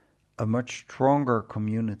a much stronger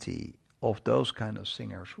community of those kind of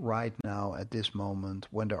singers right now at this moment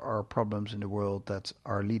when there are problems in the world that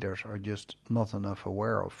our leaders are just not enough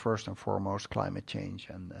aware of. First and foremost, climate change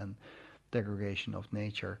and degradation of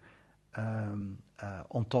nature, on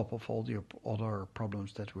top of all the other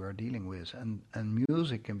problems that we are dealing with. And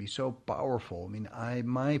music can be so powerful. I mean,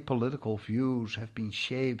 my political views have been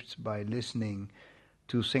shaped by listening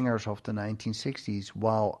to singers of the 1960s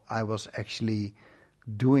while I was actually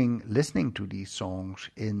listening to these songs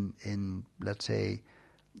in let's say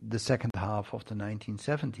the second half of the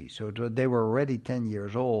 1970s. So they were already 10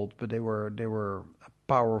 years old, but they were a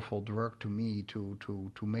powerful drug to me to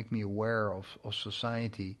make me aware of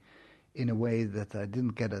society in a way that I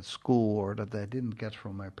didn't get at school or that I didn't get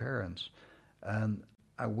from my parents. And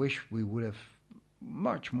I wish we would have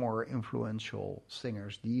much more influential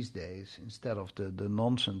singers these days instead of the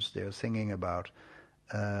nonsense they're singing about.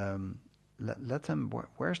 Let them.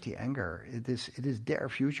 Where's the anger? It is their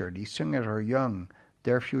future. These singers are young.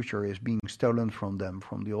 Their future is being stolen from them,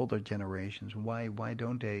 from the older generations. Why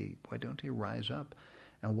don't they rise up?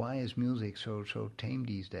 And why is music so tame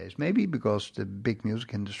these days? Maybe because the big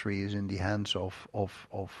music industry is in the hands of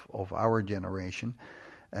our generation,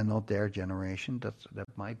 and not their generation. That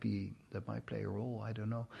might play a role. I don't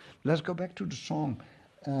know. Let's go back to the song.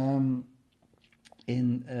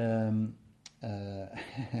 I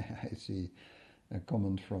see a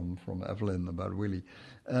comment from Evelyn about Willie.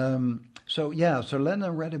 So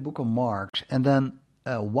Lenin read a book on Marx, and then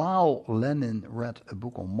while Lenin read a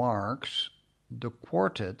book on Marx, the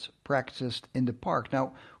quartet practiced in the park.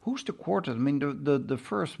 Now, who's the quartet? I mean, the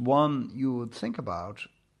first one you would think about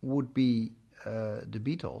would be the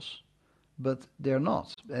Beatles, but they're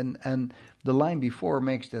not. And the line before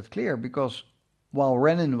makes that clear, because while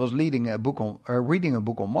Lenin was reading a book on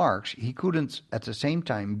Marx, he couldn't at the same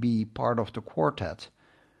time be part of the quartet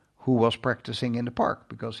who was practicing in the park,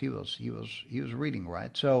 because he was reading,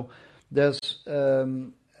 right? So there's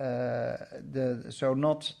not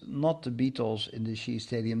the Beatles in the Shea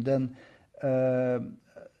Stadium. Then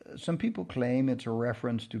some people claim it's a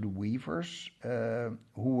reference to the Weavers, who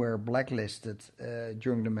were blacklisted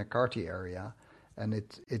during the McCarthy era, and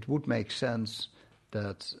it would make sense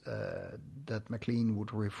that MacLean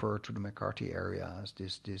would refer to the McCarthy area as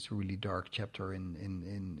this really dark chapter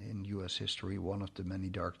in U.S. history, one of the many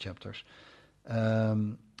dark chapters.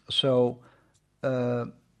 That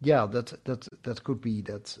could be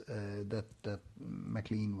that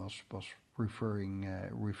MacLean was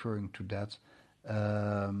referring to that,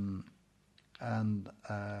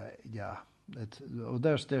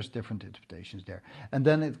 there's different interpretations there. And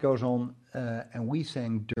then it goes on, and we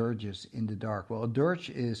sang dirges in the dark. Well, a dirge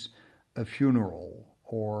is a funeral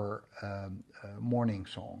or mourning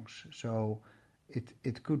songs. So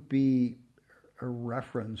it could be a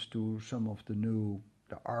reference to some of the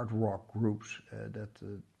art rock groups that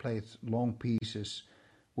played long pieces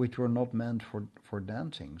which were not meant for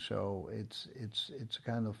dancing. So it's a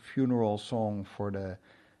kind of funeral song for the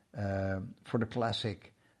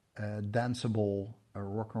classic danceable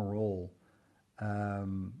rock and roll.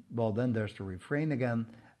 Then there's the refrain again,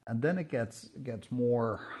 and then it gets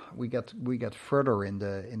more. We get further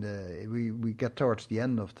we get towards the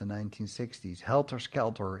end of the 1960s. Helter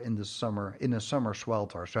Skelter in a summer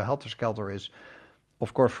swelter. So Helter Skelter is,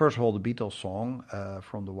 of course, first of all, the Beatles song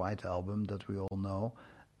from the White Album that we all know.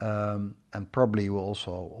 And probably you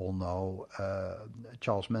also all know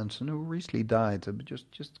Charles Manson, who recently died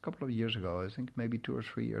just a couple of years ago, I think maybe 2 or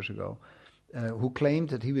 3 years ago, who claimed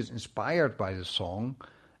that he was inspired by the song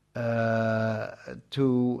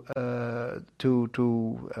to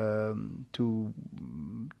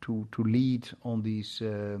lead on these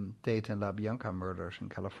Tate and LaBianca murders in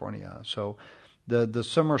California. So the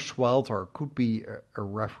Summer Swelter could be a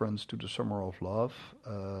reference to the Summer of Love.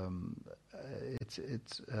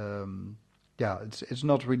 It's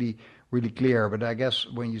not really clear, but I guess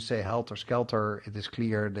when you say Helter Skelter, it is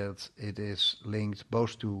clear that it is linked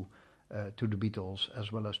both to the Beatles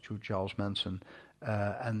as well as to Charles Manson,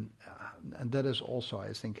 and that is also,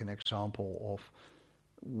 I think, an example of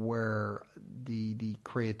where the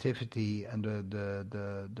creativity and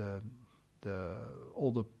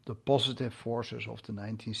all the positive forces of the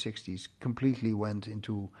 1960s completely went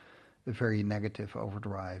into a very negative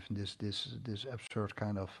overdrive. This absurd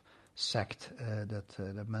kind of sect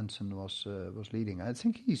that Manson was leading. I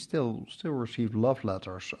think he still received love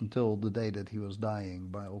letters until the day that he was dying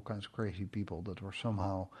by all kinds of crazy people that were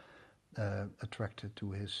somehow attracted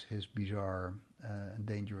to his bizarre and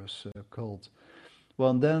dangerous cult.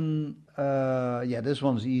 Well, and then, this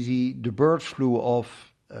one's easy. The birds flew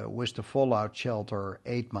off with the fallout shelter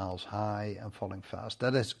 8 miles high and falling fast.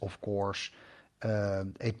 That is, of course,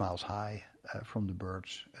 8 miles high from the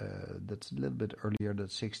birds. That's a little bit earlier,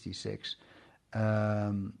 that's 66.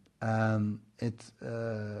 And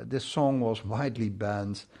this song was widely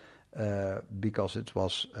banned because it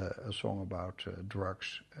was a song about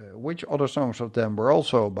drugs, which other songs of them were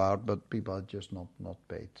also about, but people had just not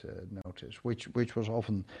paid notice, which was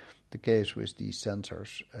often the case with these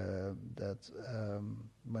censors, that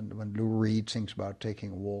when Lou Reed sings about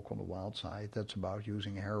taking a walk on the wild side, that's about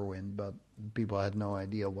using heroin, but people had no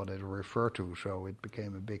idea what it referred to, so it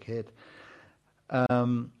became a big hit.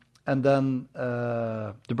 And then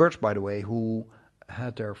the Birds, by the way, who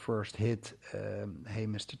had their first hit, "Hey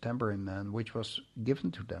Mr. Tambourine Man," which was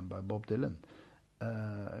given to them by Bob Dylan,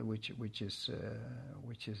 which is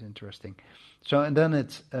interesting. So and then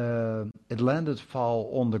it landed foul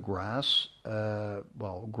on the grass.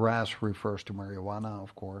 Grass refers to marijuana,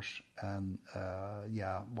 of course, and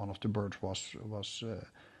one of the birds was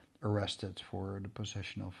arrested for the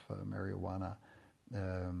possession of marijuana,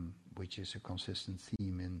 which is a consistent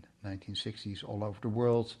theme in 1960s all over the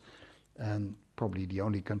world. And probably the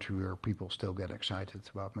only country where people still get excited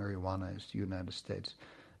about marijuana is the United States.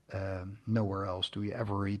 Nowhere else do you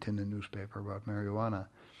ever read in the newspaper about marijuana.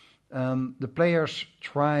 The players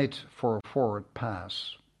tried for a forward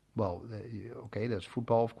pass. Well, okay, that's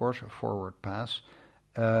football, of course, a forward pass.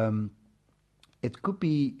 It could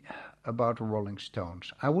be about the Rolling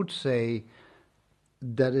Stones. I would say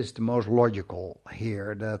that is the most logical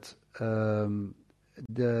here, that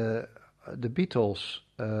the Beatles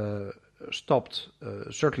stopped,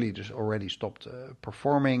 certainly already stopped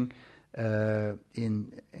performing.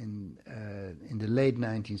 In the late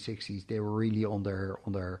 1960s, they were really on their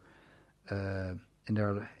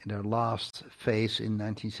last phase. In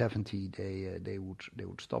 1970, they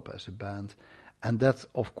would stop as a band, and that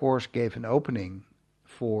of course gave an opening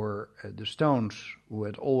for the Stones, who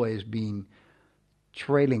had always been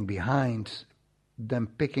trailing behind, them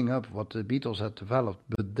picking up what the Beatles had developed,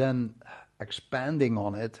 but then expanding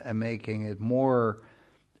on it and making it more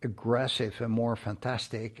aggressive and more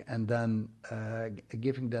fantastic, and then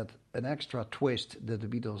giving that an extra twist that the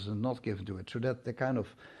Beatles had not given to it. So that the kind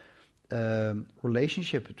of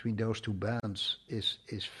relationship between those two bands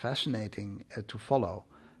is fascinating to follow.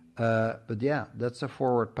 But yeah, that's a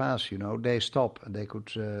forward pass. They stop and they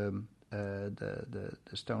could the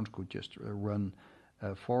Stones could just run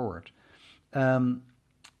forward.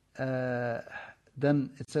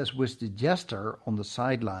 Then it says, with the jester on the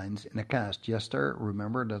sidelines in a cast. Jester,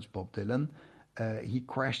 remember, that's Bob Dylan. He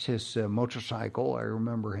crashed his motorcycle. I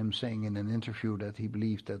remember him saying in an interview that he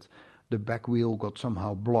believed that the back wheel got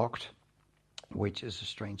somehow blocked, which is a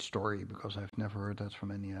strange story because I've never heard that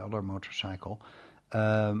from any other motorcycle,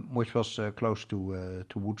 which was close to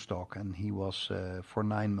Woodstock, and he was for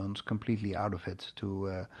 9 months completely out of it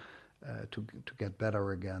to get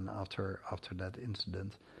better again after that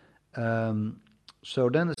incident. So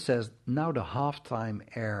then it says, now the halftime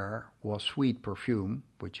air was sweet perfume,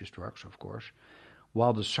 which is drugs, of course,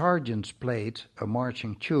 while the sergeants played a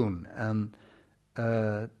marching tune. And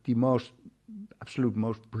the absolute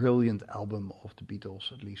most brilliant album of the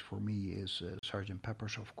Beatles, at least for me, is Sgt.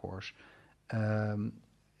 Pepper's, of course.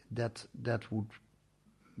 That would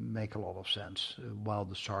make a lot of sense, while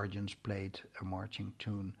the sergeants played a marching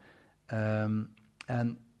tune. And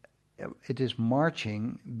it is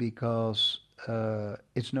marching because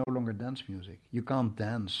it's no longer dance music. You can't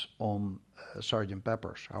dance on Sgt.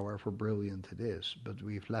 Pepper's, however brilliant it is, but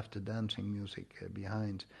we've left the dancing music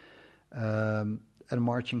behind. And a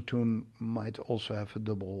marching tune might also have a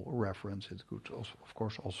double reference. It could also, of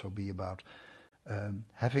course, also be about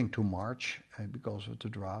having to march because of the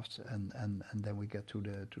draft, and then we get to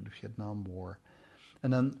the Vietnam War.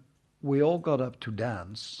 And then we all got up to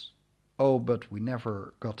dance. Oh, but we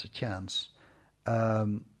never got a chance.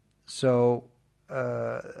 So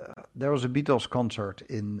there was a Beatles concert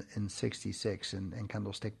in 66 in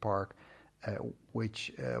Candlestick Park,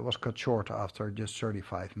 which was cut short after just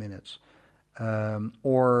 35 minutes.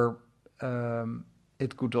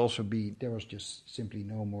 It could also be there was just simply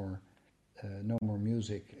no more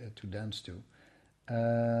music to dance to.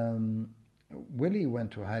 Willie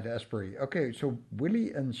went to Hyde-Asbury. Okay, so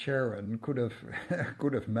Willie and Sharon could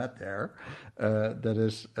have met there. That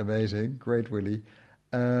is amazing. Great, Willie.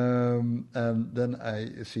 And then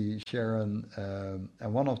I see Sharon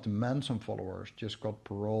and one of the Manson followers just got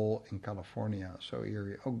parole in California. So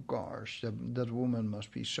eerie. Oh gosh, that woman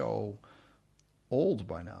must be so old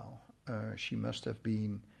by now. She must have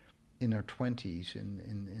been in her 20s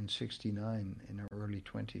in 69, in her early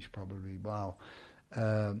 20s probably. Wow.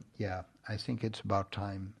 Yeah, I think it's about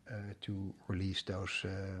time to release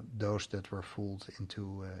those that were fooled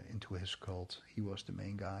into his cult. He was the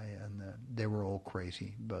main guy, and they were all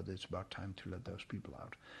crazy. But it's about time to let those people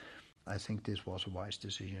out. I think this was a wise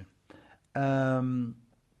decision. And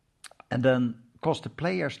then, because the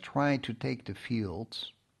players tried to take the field,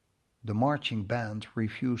 the marching band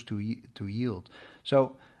refused to yield.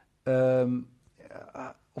 So, of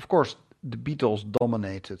course, the Beatles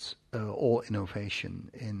dominated all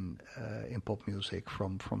innovation in pop music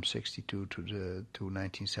from 62 to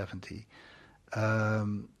 1970.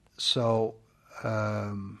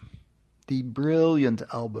 The brilliant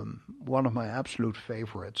album, one of my absolute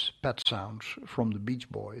favorites, Pet Sounds from the Beach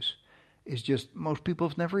Boys, is just, most people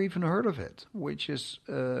have never even heard of it, which is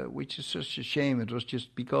such a shame. It was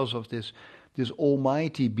just because of this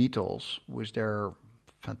almighty Beatles with their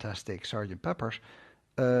fantastic Sgt. Peppers.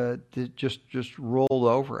 They just rolled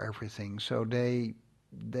over everything. So they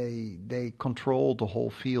controlled the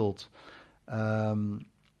whole field. Well,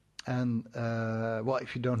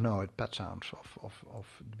 if you don't know it, Pet Sounds of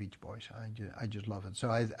the Beach Boys, I just love it.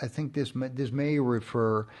 So I think this may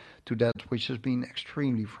refer to that, which has been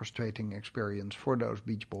extremely frustrating experience for those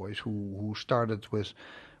Beach Boys who started with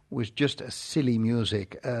just as silly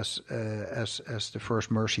music as the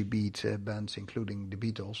first Mercy Beat bands, including the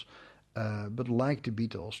Beatles. But like the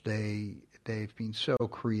Beatles, they've been so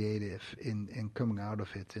creative in coming out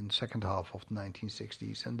of it in the second half of the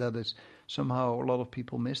 1960s, and that is somehow a lot of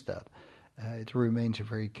people miss that. It remains a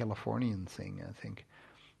very Californian thing, I think.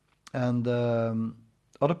 And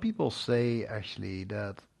other people say actually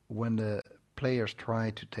that when the players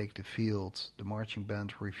tried to take the field, the marching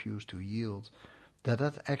band refused to yield. That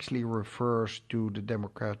actually refers to the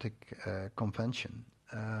Democratic Convention.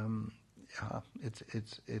 Yeah,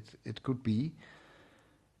 it could be.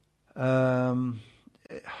 There's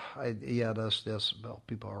well,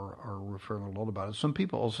 people are referring a lot about it. Some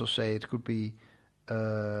people also say it could be,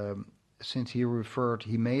 since he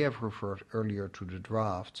may have referred earlier to the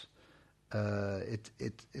draft. It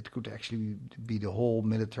could actually be the whole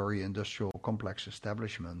military-industrial complex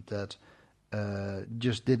establishment that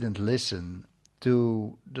just didn't listen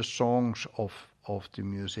to the songs of the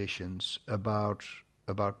musicians about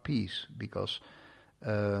peace, because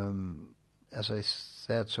as I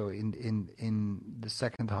said, so in the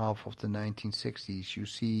second half of the 1960s, you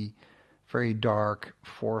see very dark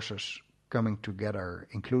forces coming together,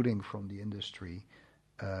 including from the industry,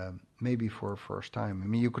 maybe for a first time. I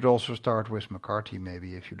mean, you could also start with McCarthy,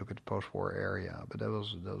 maybe, if you look at the post-war area, but that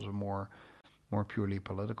was a more purely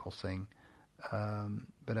political thing.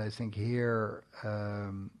 But I think here,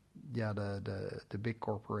 the big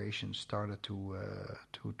corporations started to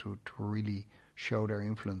really show their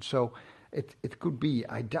influence. So it could be.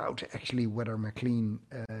 I doubt actually whether McLean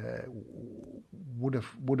would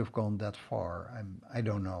have gone that far. I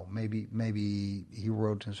don't know. Maybe he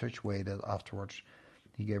wrote in such a way that afterwards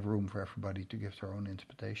he gave room for everybody to give their own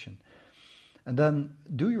interpretation. And then,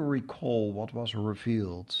 do you recall what was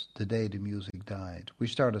revealed the day the music died? We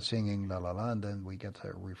started singing La La La, and then we get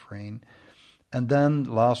a refrain. And then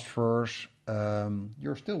last verse,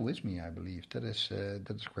 you're still with me, I believe. That is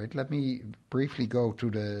great. Let me briefly go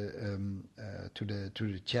to the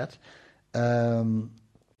chat,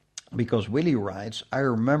 because Willie writes, I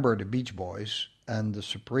remember the Beach Boys and the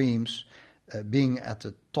Supremes being at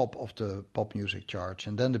the top of the pop music charts,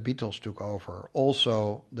 and then the Beatles took over.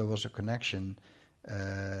 Also, there was a connection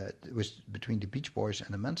between the Beach Boys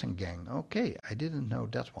and the Manson Gang. Okay, I didn't know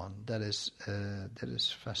that one. That is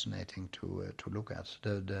fascinating to look at.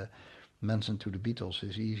 The Manson to the Beatles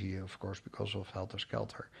is easy, of course, because of Helter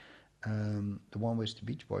Skelter. The one with the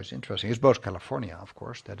Beach Boys, interesting. It's both California, of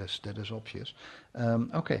course. That is obvious.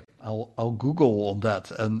 Okay, I'll Google on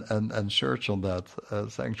that and search on that.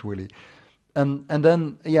 Thanks, Willie. And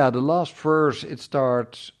then, the last verse, it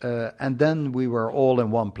starts, and then we were all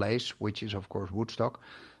in one place, which is, of course, Woodstock.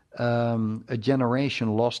 A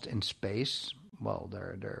generation lost in space. Well,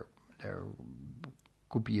 there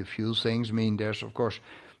could be a few things. I mean, there's, of course,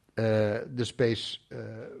 the space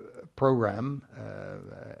program,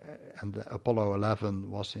 and the Apollo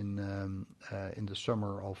 11 was in the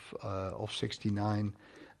summer of '69.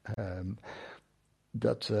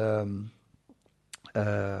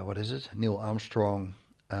 What is it? Neil Armstrong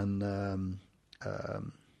and I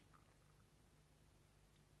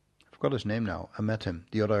forgot his name now. I met him.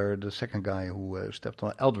 The second guy who stepped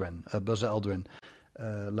on Buzz Aldrin,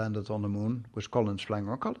 landed on the moon with Collins flying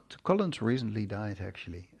around. Collins recently died,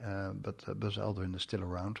 actually, but Buzz Aldrin is still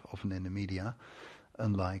around, often in the media.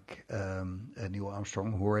 unlike Neil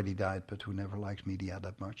Armstrong, who already died, but who never liked media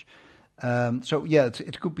that much.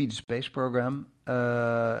 It could be the space program,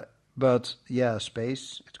 but yeah,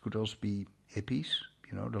 space. It could also be hippies,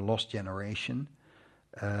 the lost generation,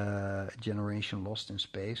 generation lost in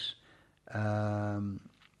space. That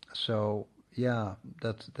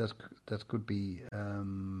could be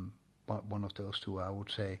one of those two, I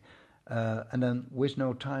would say. And then with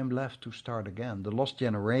no time left to start again, the lost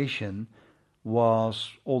generation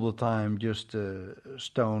was all the time just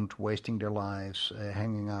stoned, wasting their lives,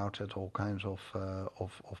 hanging out at all kinds of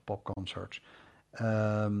pop concerts.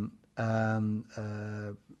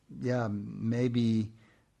 Maybe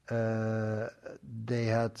they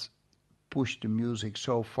had pushed the music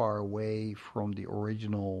so far away from the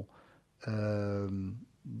original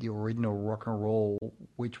rock and roll,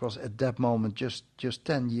 which was at that moment just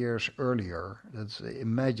 10 years earlier.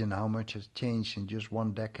 Imagine how much has changed in just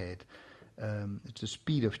one decade. It's the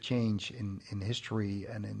speed of change in history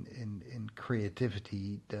and in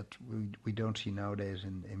creativity that we don't see nowadays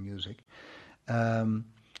in music. No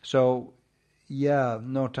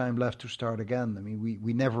time left to start again. I mean,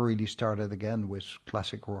 we never really started again with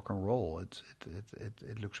classic rock and roll. It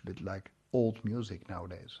looks a bit like old music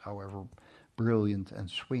nowadays, however brilliant and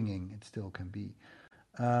swinging it still can be.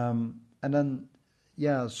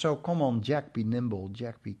 So come on, Jack, be nimble,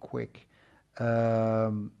 Jack, be quick.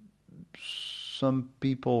 Some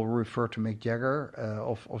people refer to Mick Jagger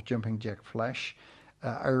of Jumping Jack Flash.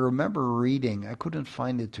 I remember reading, I couldn't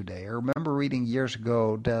find it today. I remember reading years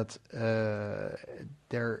ago that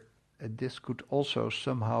this could also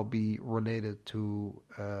somehow be related to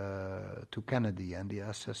Kennedy and the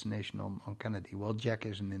assassination on Kennedy. Well, Jack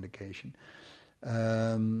is an indication.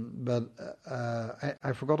 I've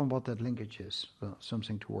forgotten what that linkage is. Well,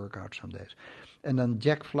 something to work out some days. And then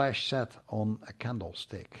Jack Flash sat on a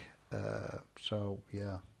candlestick.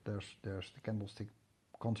 There's the Candlestick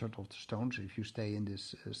concert of the Stones. If you stay in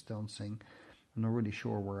this Stones thing, I'm not really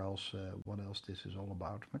sure what else this is all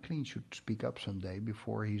about. McLean should speak up someday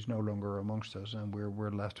before he's no longer amongst us and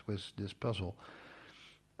we're left with this puzzle.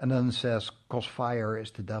 And then it says, "'Cause fire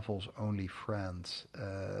is the devil's only friend."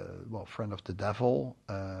 Friend of the devil,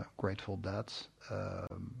 Grateful Dead.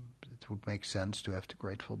 It would make sense to have the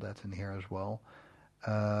Grateful Dead in here as well.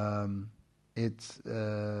 It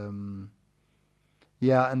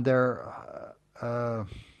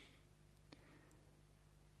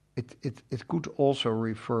could also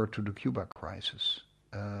refer to the Cuba crisis,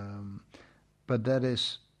 but that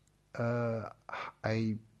is, I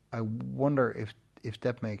wonder if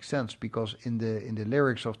that makes sense, because in the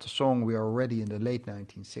lyrics of the song we are already in the late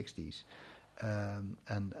 1960s,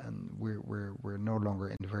 and we're no longer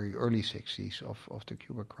in the very early 60s of the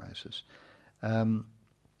Cuba crisis.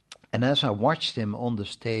 And as I watched him on the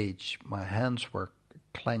stage, my hands were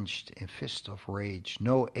clenched in fists of rage.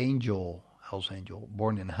 No angel, Hell's Angel,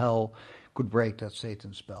 born in hell, could break that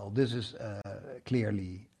Satan spell. This is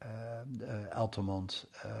clearly Altamont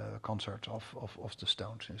concert of the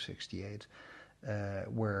Stones in '68,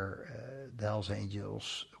 where the Hell's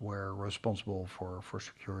Angels were responsible for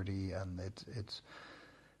security, and it's.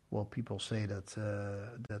 Well, people say that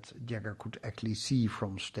Jagger could actually see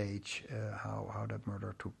from stage how that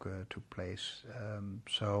murder took place.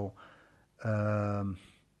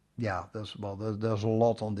 There's a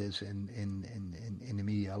lot on this in the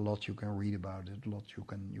media. A lot you can read about it. A lot you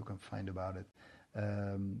can find about it.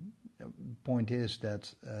 Point is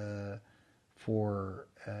that for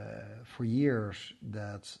years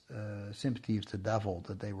that Sympathy of the Devil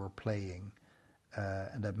that they were playing.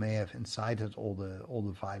 And that may have incited all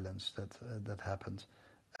the violence that happened.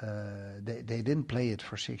 They didn't play it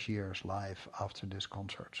for 6 years live after this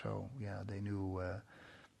concert, so yeah, they knew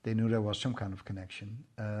there was some kind of connection.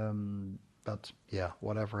 But yeah,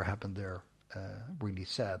 whatever happened there, really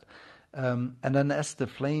sad. And then as the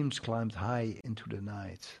flames climbed high into the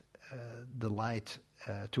night, to light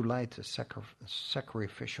a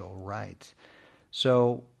sacrificial rite.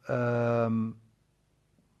 So.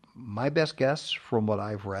 My best guess from what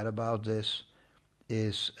I've read about this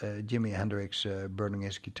is Jimi Hendrix burning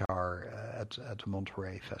his guitar at the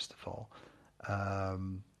Monterey Festival.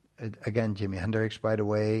 Again, Jimi Hendrix, by the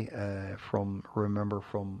way, from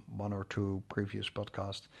one or two previous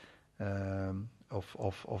podcasts of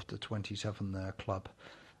the 27 Club.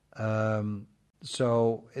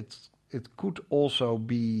 So it could also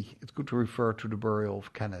be, it could refer to the burial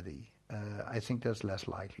of Kennedy. I think that's less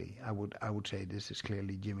likely. I would say this is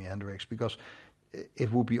clearly Jimi Hendrix, because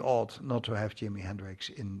it would be odd not to have Jimi Hendrix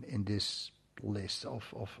in this list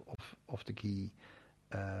of the key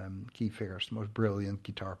figures, the most brilliant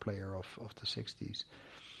guitar player of the 60s.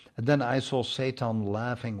 And then I saw Satan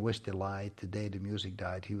laughing with delight the day the music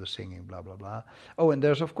died. He was singing blah blah blah. Oh, and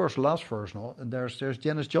there's of course the last verse. No, and there's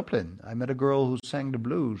Janis Joplin. I met a girl who sang the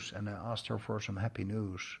blues, and I asked her for some happy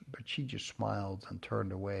news, but she just smiled and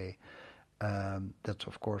turned away. That's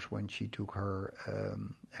of course when she took her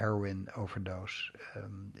heroin overdose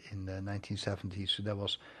in the 1970s. So that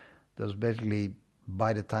was basically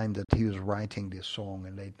by the time that he was writing this song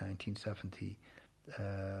in late 1970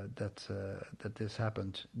 that this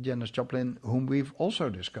happened. Janis Joplin, whom we've also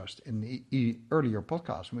discussed in the earlier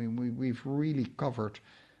podcast. I mean, we've really covered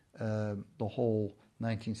the whole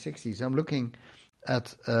 1960s. I'm looking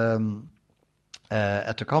at the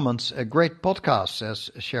comments. A great podcast, says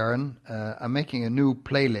Sharon. I'm making a new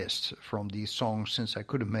playlist from these songs since I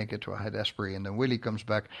couldn't make it to Haight-Ashbury, and then Willie comes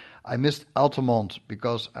back. I missed Altamont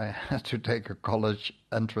because I had to take a college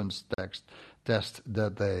entrance test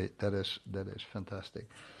that day. That is fantastic.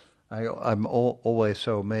 I'm always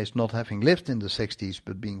so amazed, not having lived in the 60s,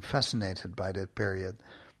 but being fascinated by that period,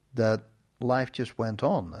 that life just went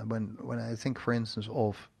on. When I think, for instance,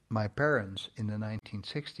 of my parents in the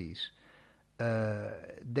 1960s,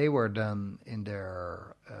 they were then in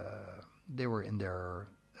their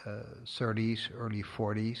 30s, early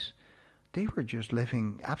 40s. They were just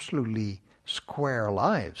living absolutely square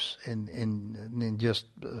lives in just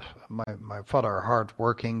my father hard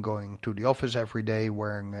working, going to the office every day,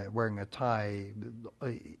 wearing a tie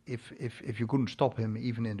if you couldn't stop him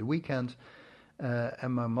even in the weekend,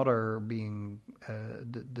 and my mother being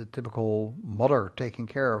the typical mother taking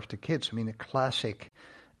care of the kids. I mean, a classic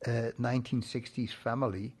 1960s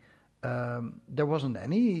family. There wasn't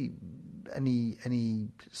any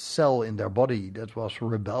cell in their body that was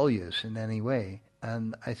rebellious in any way,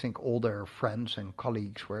 and I think all their friends and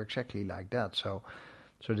colleagues were exactly like that. So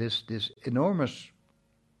this enormous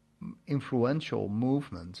influential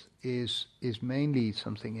movement is mainly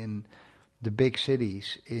something in the big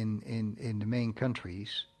cities in the main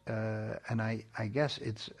countries, and I guess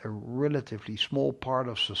it's a relatively small part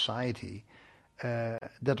of society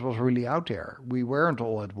that was really out there. We weren't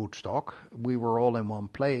all at Woodstock. We were all in one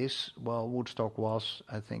place. Well, Woodstock was,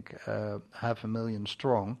 I think, 500,000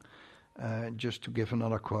 strong, just to give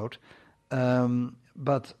another quote.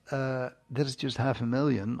 But that is just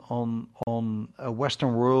 500,000 on a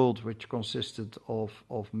Western world which consisted of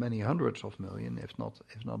many hundreds of million, if not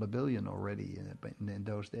a billion already in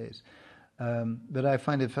those days. But I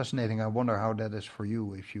find it fascinating. I wonder how that is for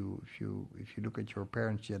you if you look at your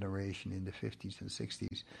parents' generation in the 50s and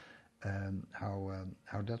 60s, how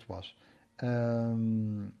that was.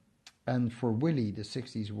 And for Willie, the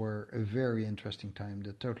 60s were a very interesting time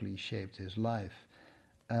that totally shaped his life.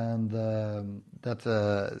 And I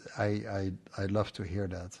love to hear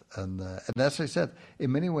that. And as I said,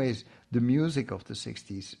 in many ways, the music of the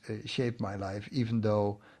 60s shaped my life, even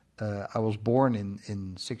though I was born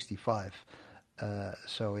in 65.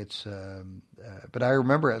 So it's, but I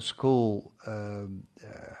remember at school,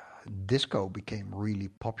 disco became really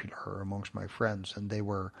popular amongst my friends, and they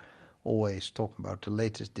were always talking about the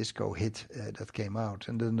latest disco hit that came out.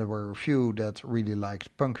 And then there were a few that really liked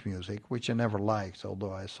punk music, which I never liked,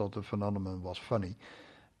 although I thought the phenomenon was funny.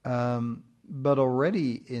 But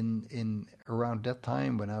already in around that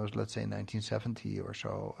time, when I was, let's say, 1970 or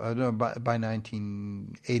so, by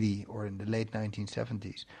 1980 or in the late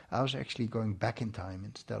 1970s, I was actually going back in time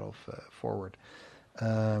instead of forward.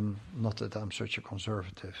 Not that I'm such a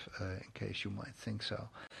conservative, in case you might think so.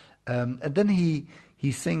 And then he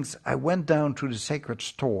sings, I went down to the sacred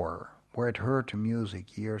store where I'd heard the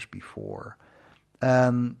music years before.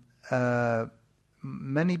 And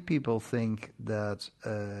many people think that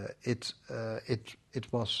it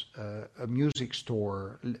was a music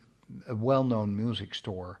store, a well-known music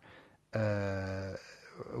store,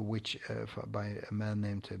 which by a man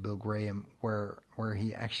named Bill Graham, where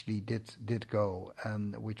he actually did go,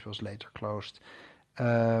 and which was later closed.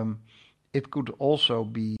 It could also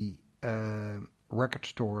be record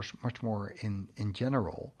stores much more in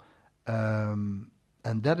general.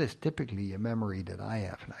 And that is typically a memory that I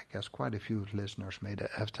have, and I guess quite a few listeners may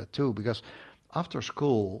have that too, because after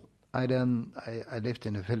school, I lived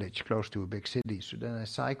in a village close to a big city, so then I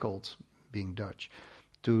cycled, being Dutch,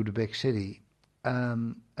 to the big city.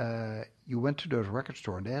 You went to those record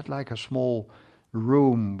stores, and they had like a small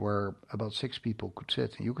room where about 6 people could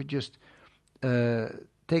sit, and you could just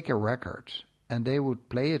take a record, and they would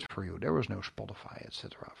play it for you. There was no Spotify,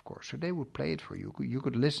 etc., of course. So they would play it for you. You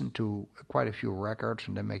could listen to quite a few records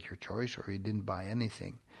and then make your choice, or you didn't buy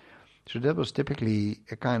anything. So that was typically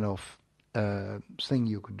a kind of thing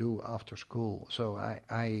you could do after school. So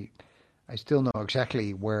I still know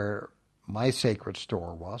exactly where my sacred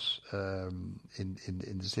store was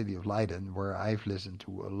in the city of Leiden, where I've listened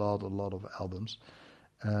to a lot of albums.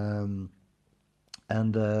 Um,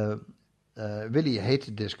 and Willy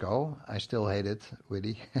hated disco. I still hate it,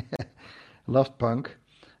 Willy. Loved punk.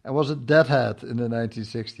 I was a Deadhead in the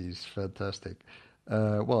 1960s. Fantastic.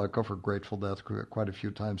 Well, I covered Grateful Dead quite a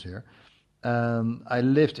few times here. I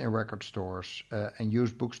lived in record stores and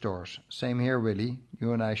used bookstores. Same here, Willy.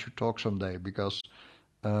 You and I should talk someday because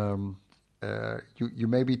um, you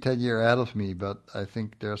may be 10 years ahead of me, but I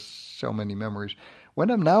think there's so many memories. When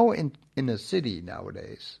I'm now in a city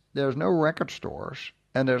nowadays, there's no record stores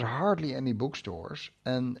and there's hardly any bookstores.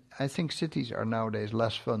 And I think cities are nowadays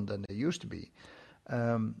less fun than they used to be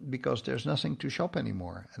because there's nothing to shop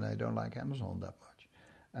anymore. And I don't like Amazon that much.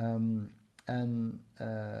 And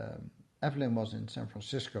Evelyn was in San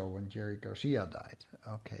Francisco when Jerry Garcia died.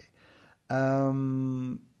 Okay.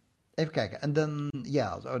 Even kijken. And then,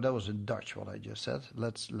 yeah, oh, that was in Dutch what I just said.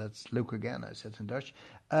 Let's look again. I said in Dutch.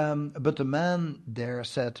 But the man there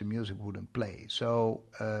said the music wouldn't play. So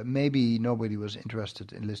maybe nobody was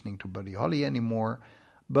interested in listening to Buddy Holly anymore.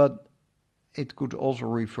 But it could also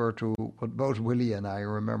refer to what both Willy and I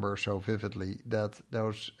remember so vividly, that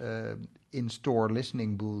those in-store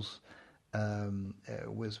listening booths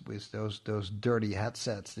with those dirty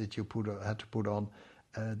headsets that you had to put on,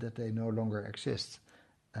 that they no longer exist.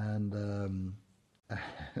 And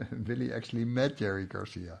Willy actually met Jerry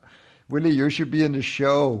Garcia. Willy, you should be in the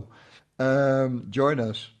show. Join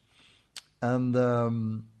us. And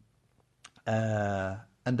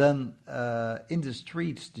then in the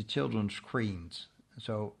streets, the children screamed.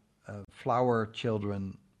 So flower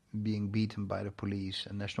children being beaten by the police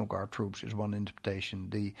and National Guard troops is one interpretation.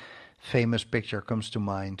 The famous picture comes to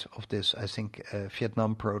mind of this, I think,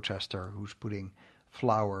 Vietnam protester who's putting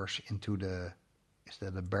flowers into the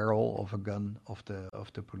barrel of a gun of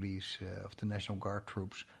the police, of the National Guard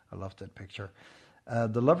troops. I love that picture.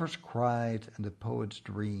 The lovers cried and the poets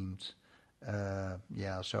dreamed.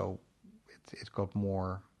 So it got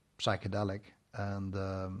more psychedelic, and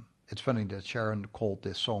it's funny that Sharon called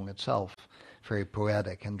this song itself very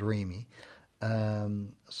poetic and dreamy.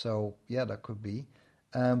 So yeah, that could be.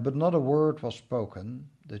 But not a word was spoken.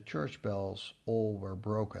 The church bells all were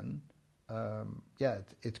broken.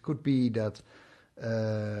 It could be that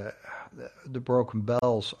the broken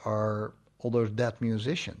bells are all those dead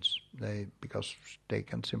musicians. Because they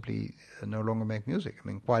can simply no longer make music. I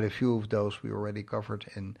mean, quite a few of those we already covered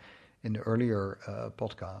in the earlier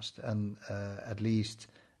podcast, and at least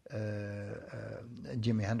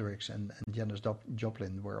Jimi Hendrix and Janis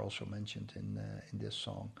Joplin were also mentioned in this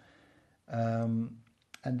song. And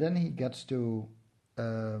then he gets to,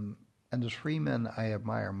 and the three men I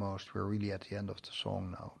admire most, we're really at the end of the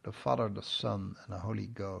song now, the Father, the Son, and the Holy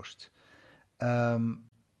Ghost.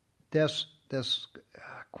 There's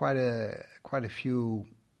quite a few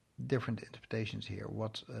different interpretations here.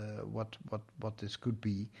 What this could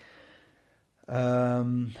be.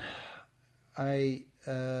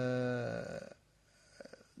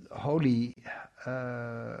 Holy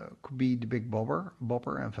could be the Big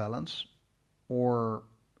Bopper and Valance, or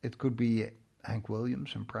it could be Hank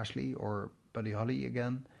Williams and Presley, or Buddy Holly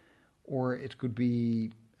again, or it could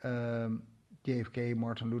be JFK,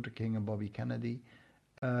 Martin Luther King, and Bobby Kennedy.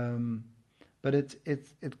 But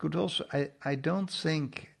it could also. I don't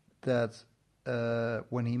think that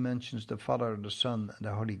when he mentions the Father, the Son, and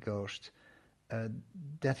the Holy Ghost,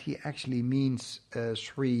 that he actually means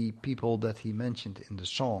three people that he mentioned in the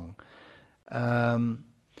song.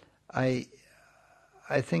 I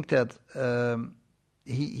think that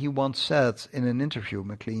he once said in an interview,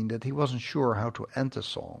 McLean, that he wasn't sure how to end the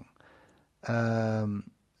song.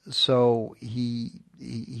 So he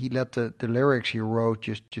let the lyrics he wrote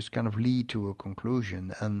just kind of lead to a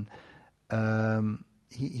conclusion, and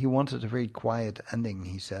he wanted a very quiet ending,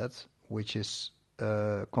 he said, which is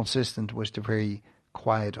consistent with the very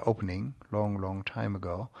quiet opening long time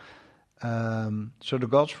ago. So the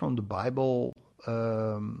gods from the Bible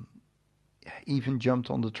even jumped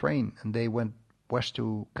on the train and they went west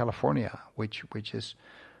to California, which is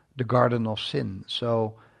the Garden of Sin.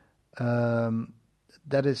 So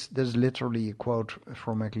that's literally a quote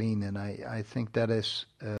from McLean, and I think that is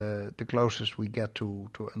the closest we get to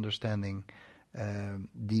understanding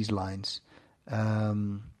these lines.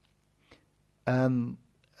 And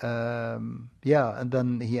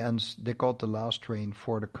then he ends, they called the last train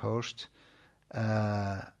for the coast,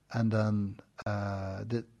 and then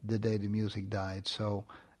the day the music died. So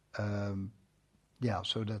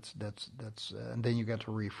so that's and then you get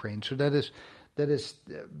a refrain. So that is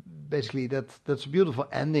basically that's a beautiful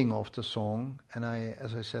ending of the song, and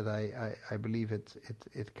as I said, I believe it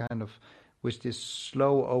kind of with this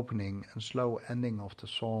slow opening and slow ending of the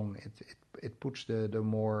song, it puts the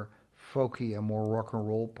more folky and more rock and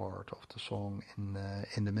roll part of the song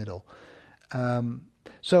in the middle.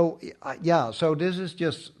 So this is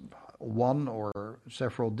just one or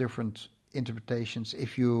several different interpretations.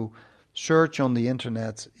 If you search on the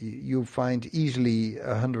internet, you find easily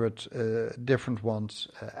 100 different ones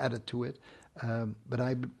added to it. But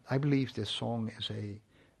I believe this song is a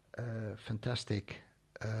fantastic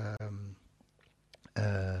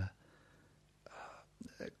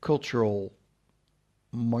cultural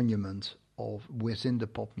monument of within the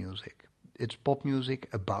pop music. It's pop music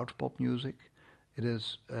about pop music. It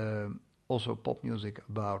is also pop music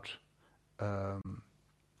about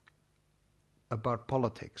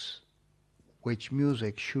politics, which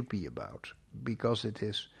music should be about, because it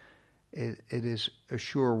is a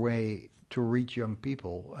sure way to reach young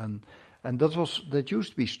people, and that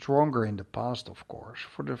used to be stronger in the past, of course,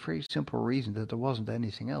 for the very simple reason that there wasn't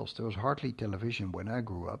anything else. There was hardly television when I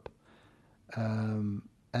grew up,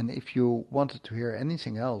 and if you wanted to hear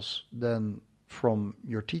anything else than from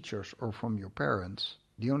your teachers or from your parents,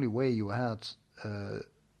 the only way you had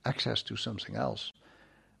access to something else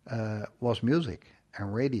was music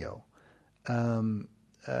and radio. I'm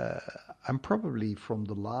probably from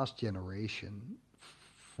the last generation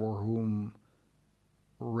for whom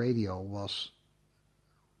radio was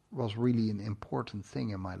really an important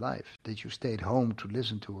thing in my life, that you stayed home to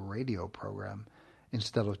listen to a radio program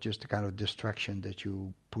instead of just the kind of distraction that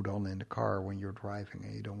you put on in the car when you're driving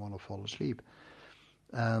and you don't want to fall asleep.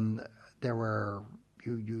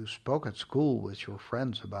 You spoke at school with your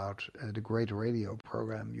friends about the great radio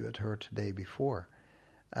program you had heard the day before.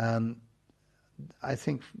 And I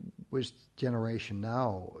think with generation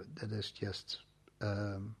now, that is just,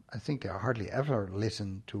 I think they hardly ever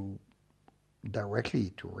listen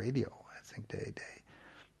directly to radio. I think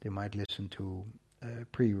they might listen to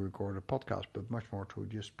pre-recorded podcasts, but much more to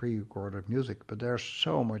just pre-recorded music. But there's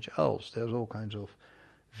so much else. There's all kinds of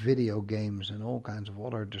video games and all kinds of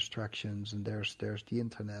other distractions, and there's the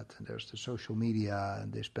internet, and there's the social media,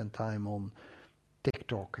 and they spend time on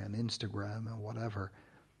TikTok and Instagram and whatever.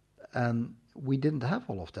 And we didn't have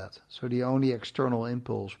all of that. So the only external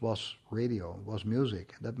impulse was radio, was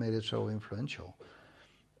music. That made it so influential.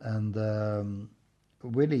 And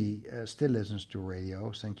Willie still listens to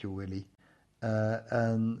radio. Thank you, Willie.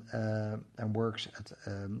 And works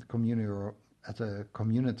at a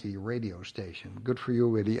community radio station. Good for you,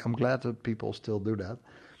 Willie. I'm glad that people still do that.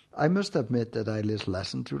 I must admit that I listen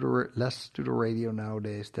less to the radio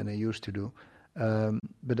nowadays than I used to do.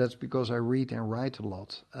 But that's because I read and write a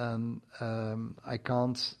lot, and I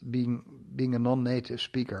can't, being a non-native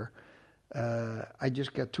speaker, I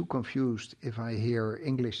just get too confused if I hear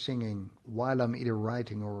English singing while I'm either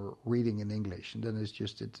writing or reading in English, and then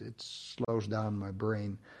it slows down my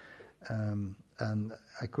brain. And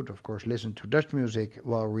I could, of course, listen to Dutch music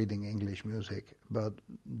while reading English music, but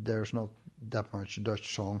there's not that much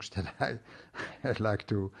Dutch songs that I'd like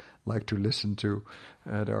to listen to.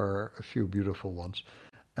 There are a few beautiful ones.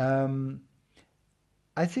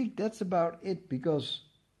 I think that's about it, because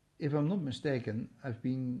if I'm not mistaken, I've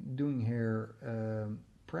been doing here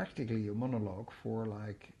practically a monologue for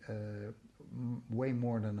way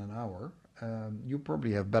more than an hour. You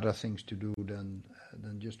probably have better things to do than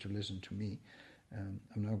just to listen to me. I'm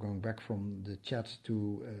now going back from the chat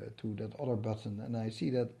to that other button, and I see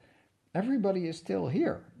that everybody is still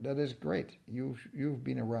here. That is great. You've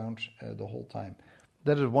been around the whole time.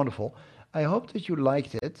 That is wonderful. I hope that you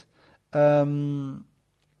liked it. I'm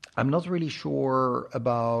not really sure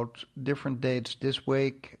about different dates this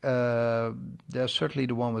week. There's certainly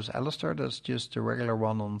the one with Alistair. That's just the regular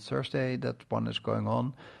one on Thursday. That one is going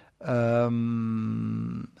on.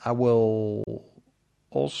 I will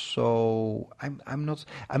also. I'm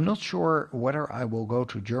not sure whether I will go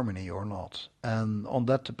to Germany or not, and on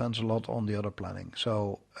that depends a lot on the other planning.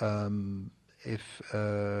 So if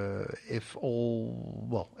all,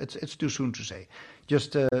 well, it's too soon to say.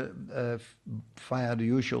 Just via the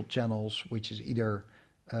usual channels, which is either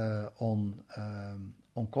on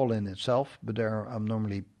Callin itself, but there I'm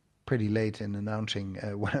normally pretty late in announcing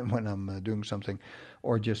when I'm doing something,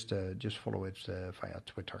 or just follow it via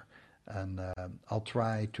Twitter. And I'll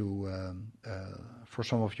try to, for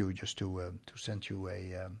some of you, just to send you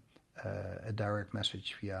a direct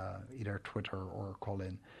message via either Twitter or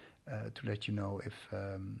Callin to let you know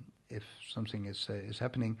if something is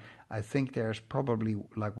happening. I think there's probably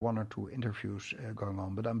like one or two interviews going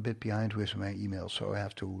on, but I'm a bit behind with my emails, so I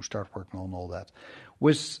have to start working on all that.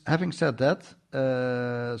 With having said that,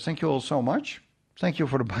 thank you all so much. Thank you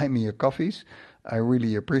for the buy me a coffees. I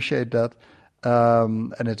really appreciate that.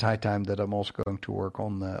 And it's high time that I'm also going to work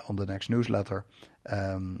on the next newsletter.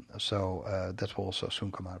 So that will also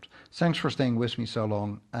soon come out. Thanks for staying with me so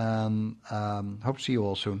long, and hope to see you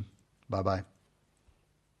all soon. Bye bye.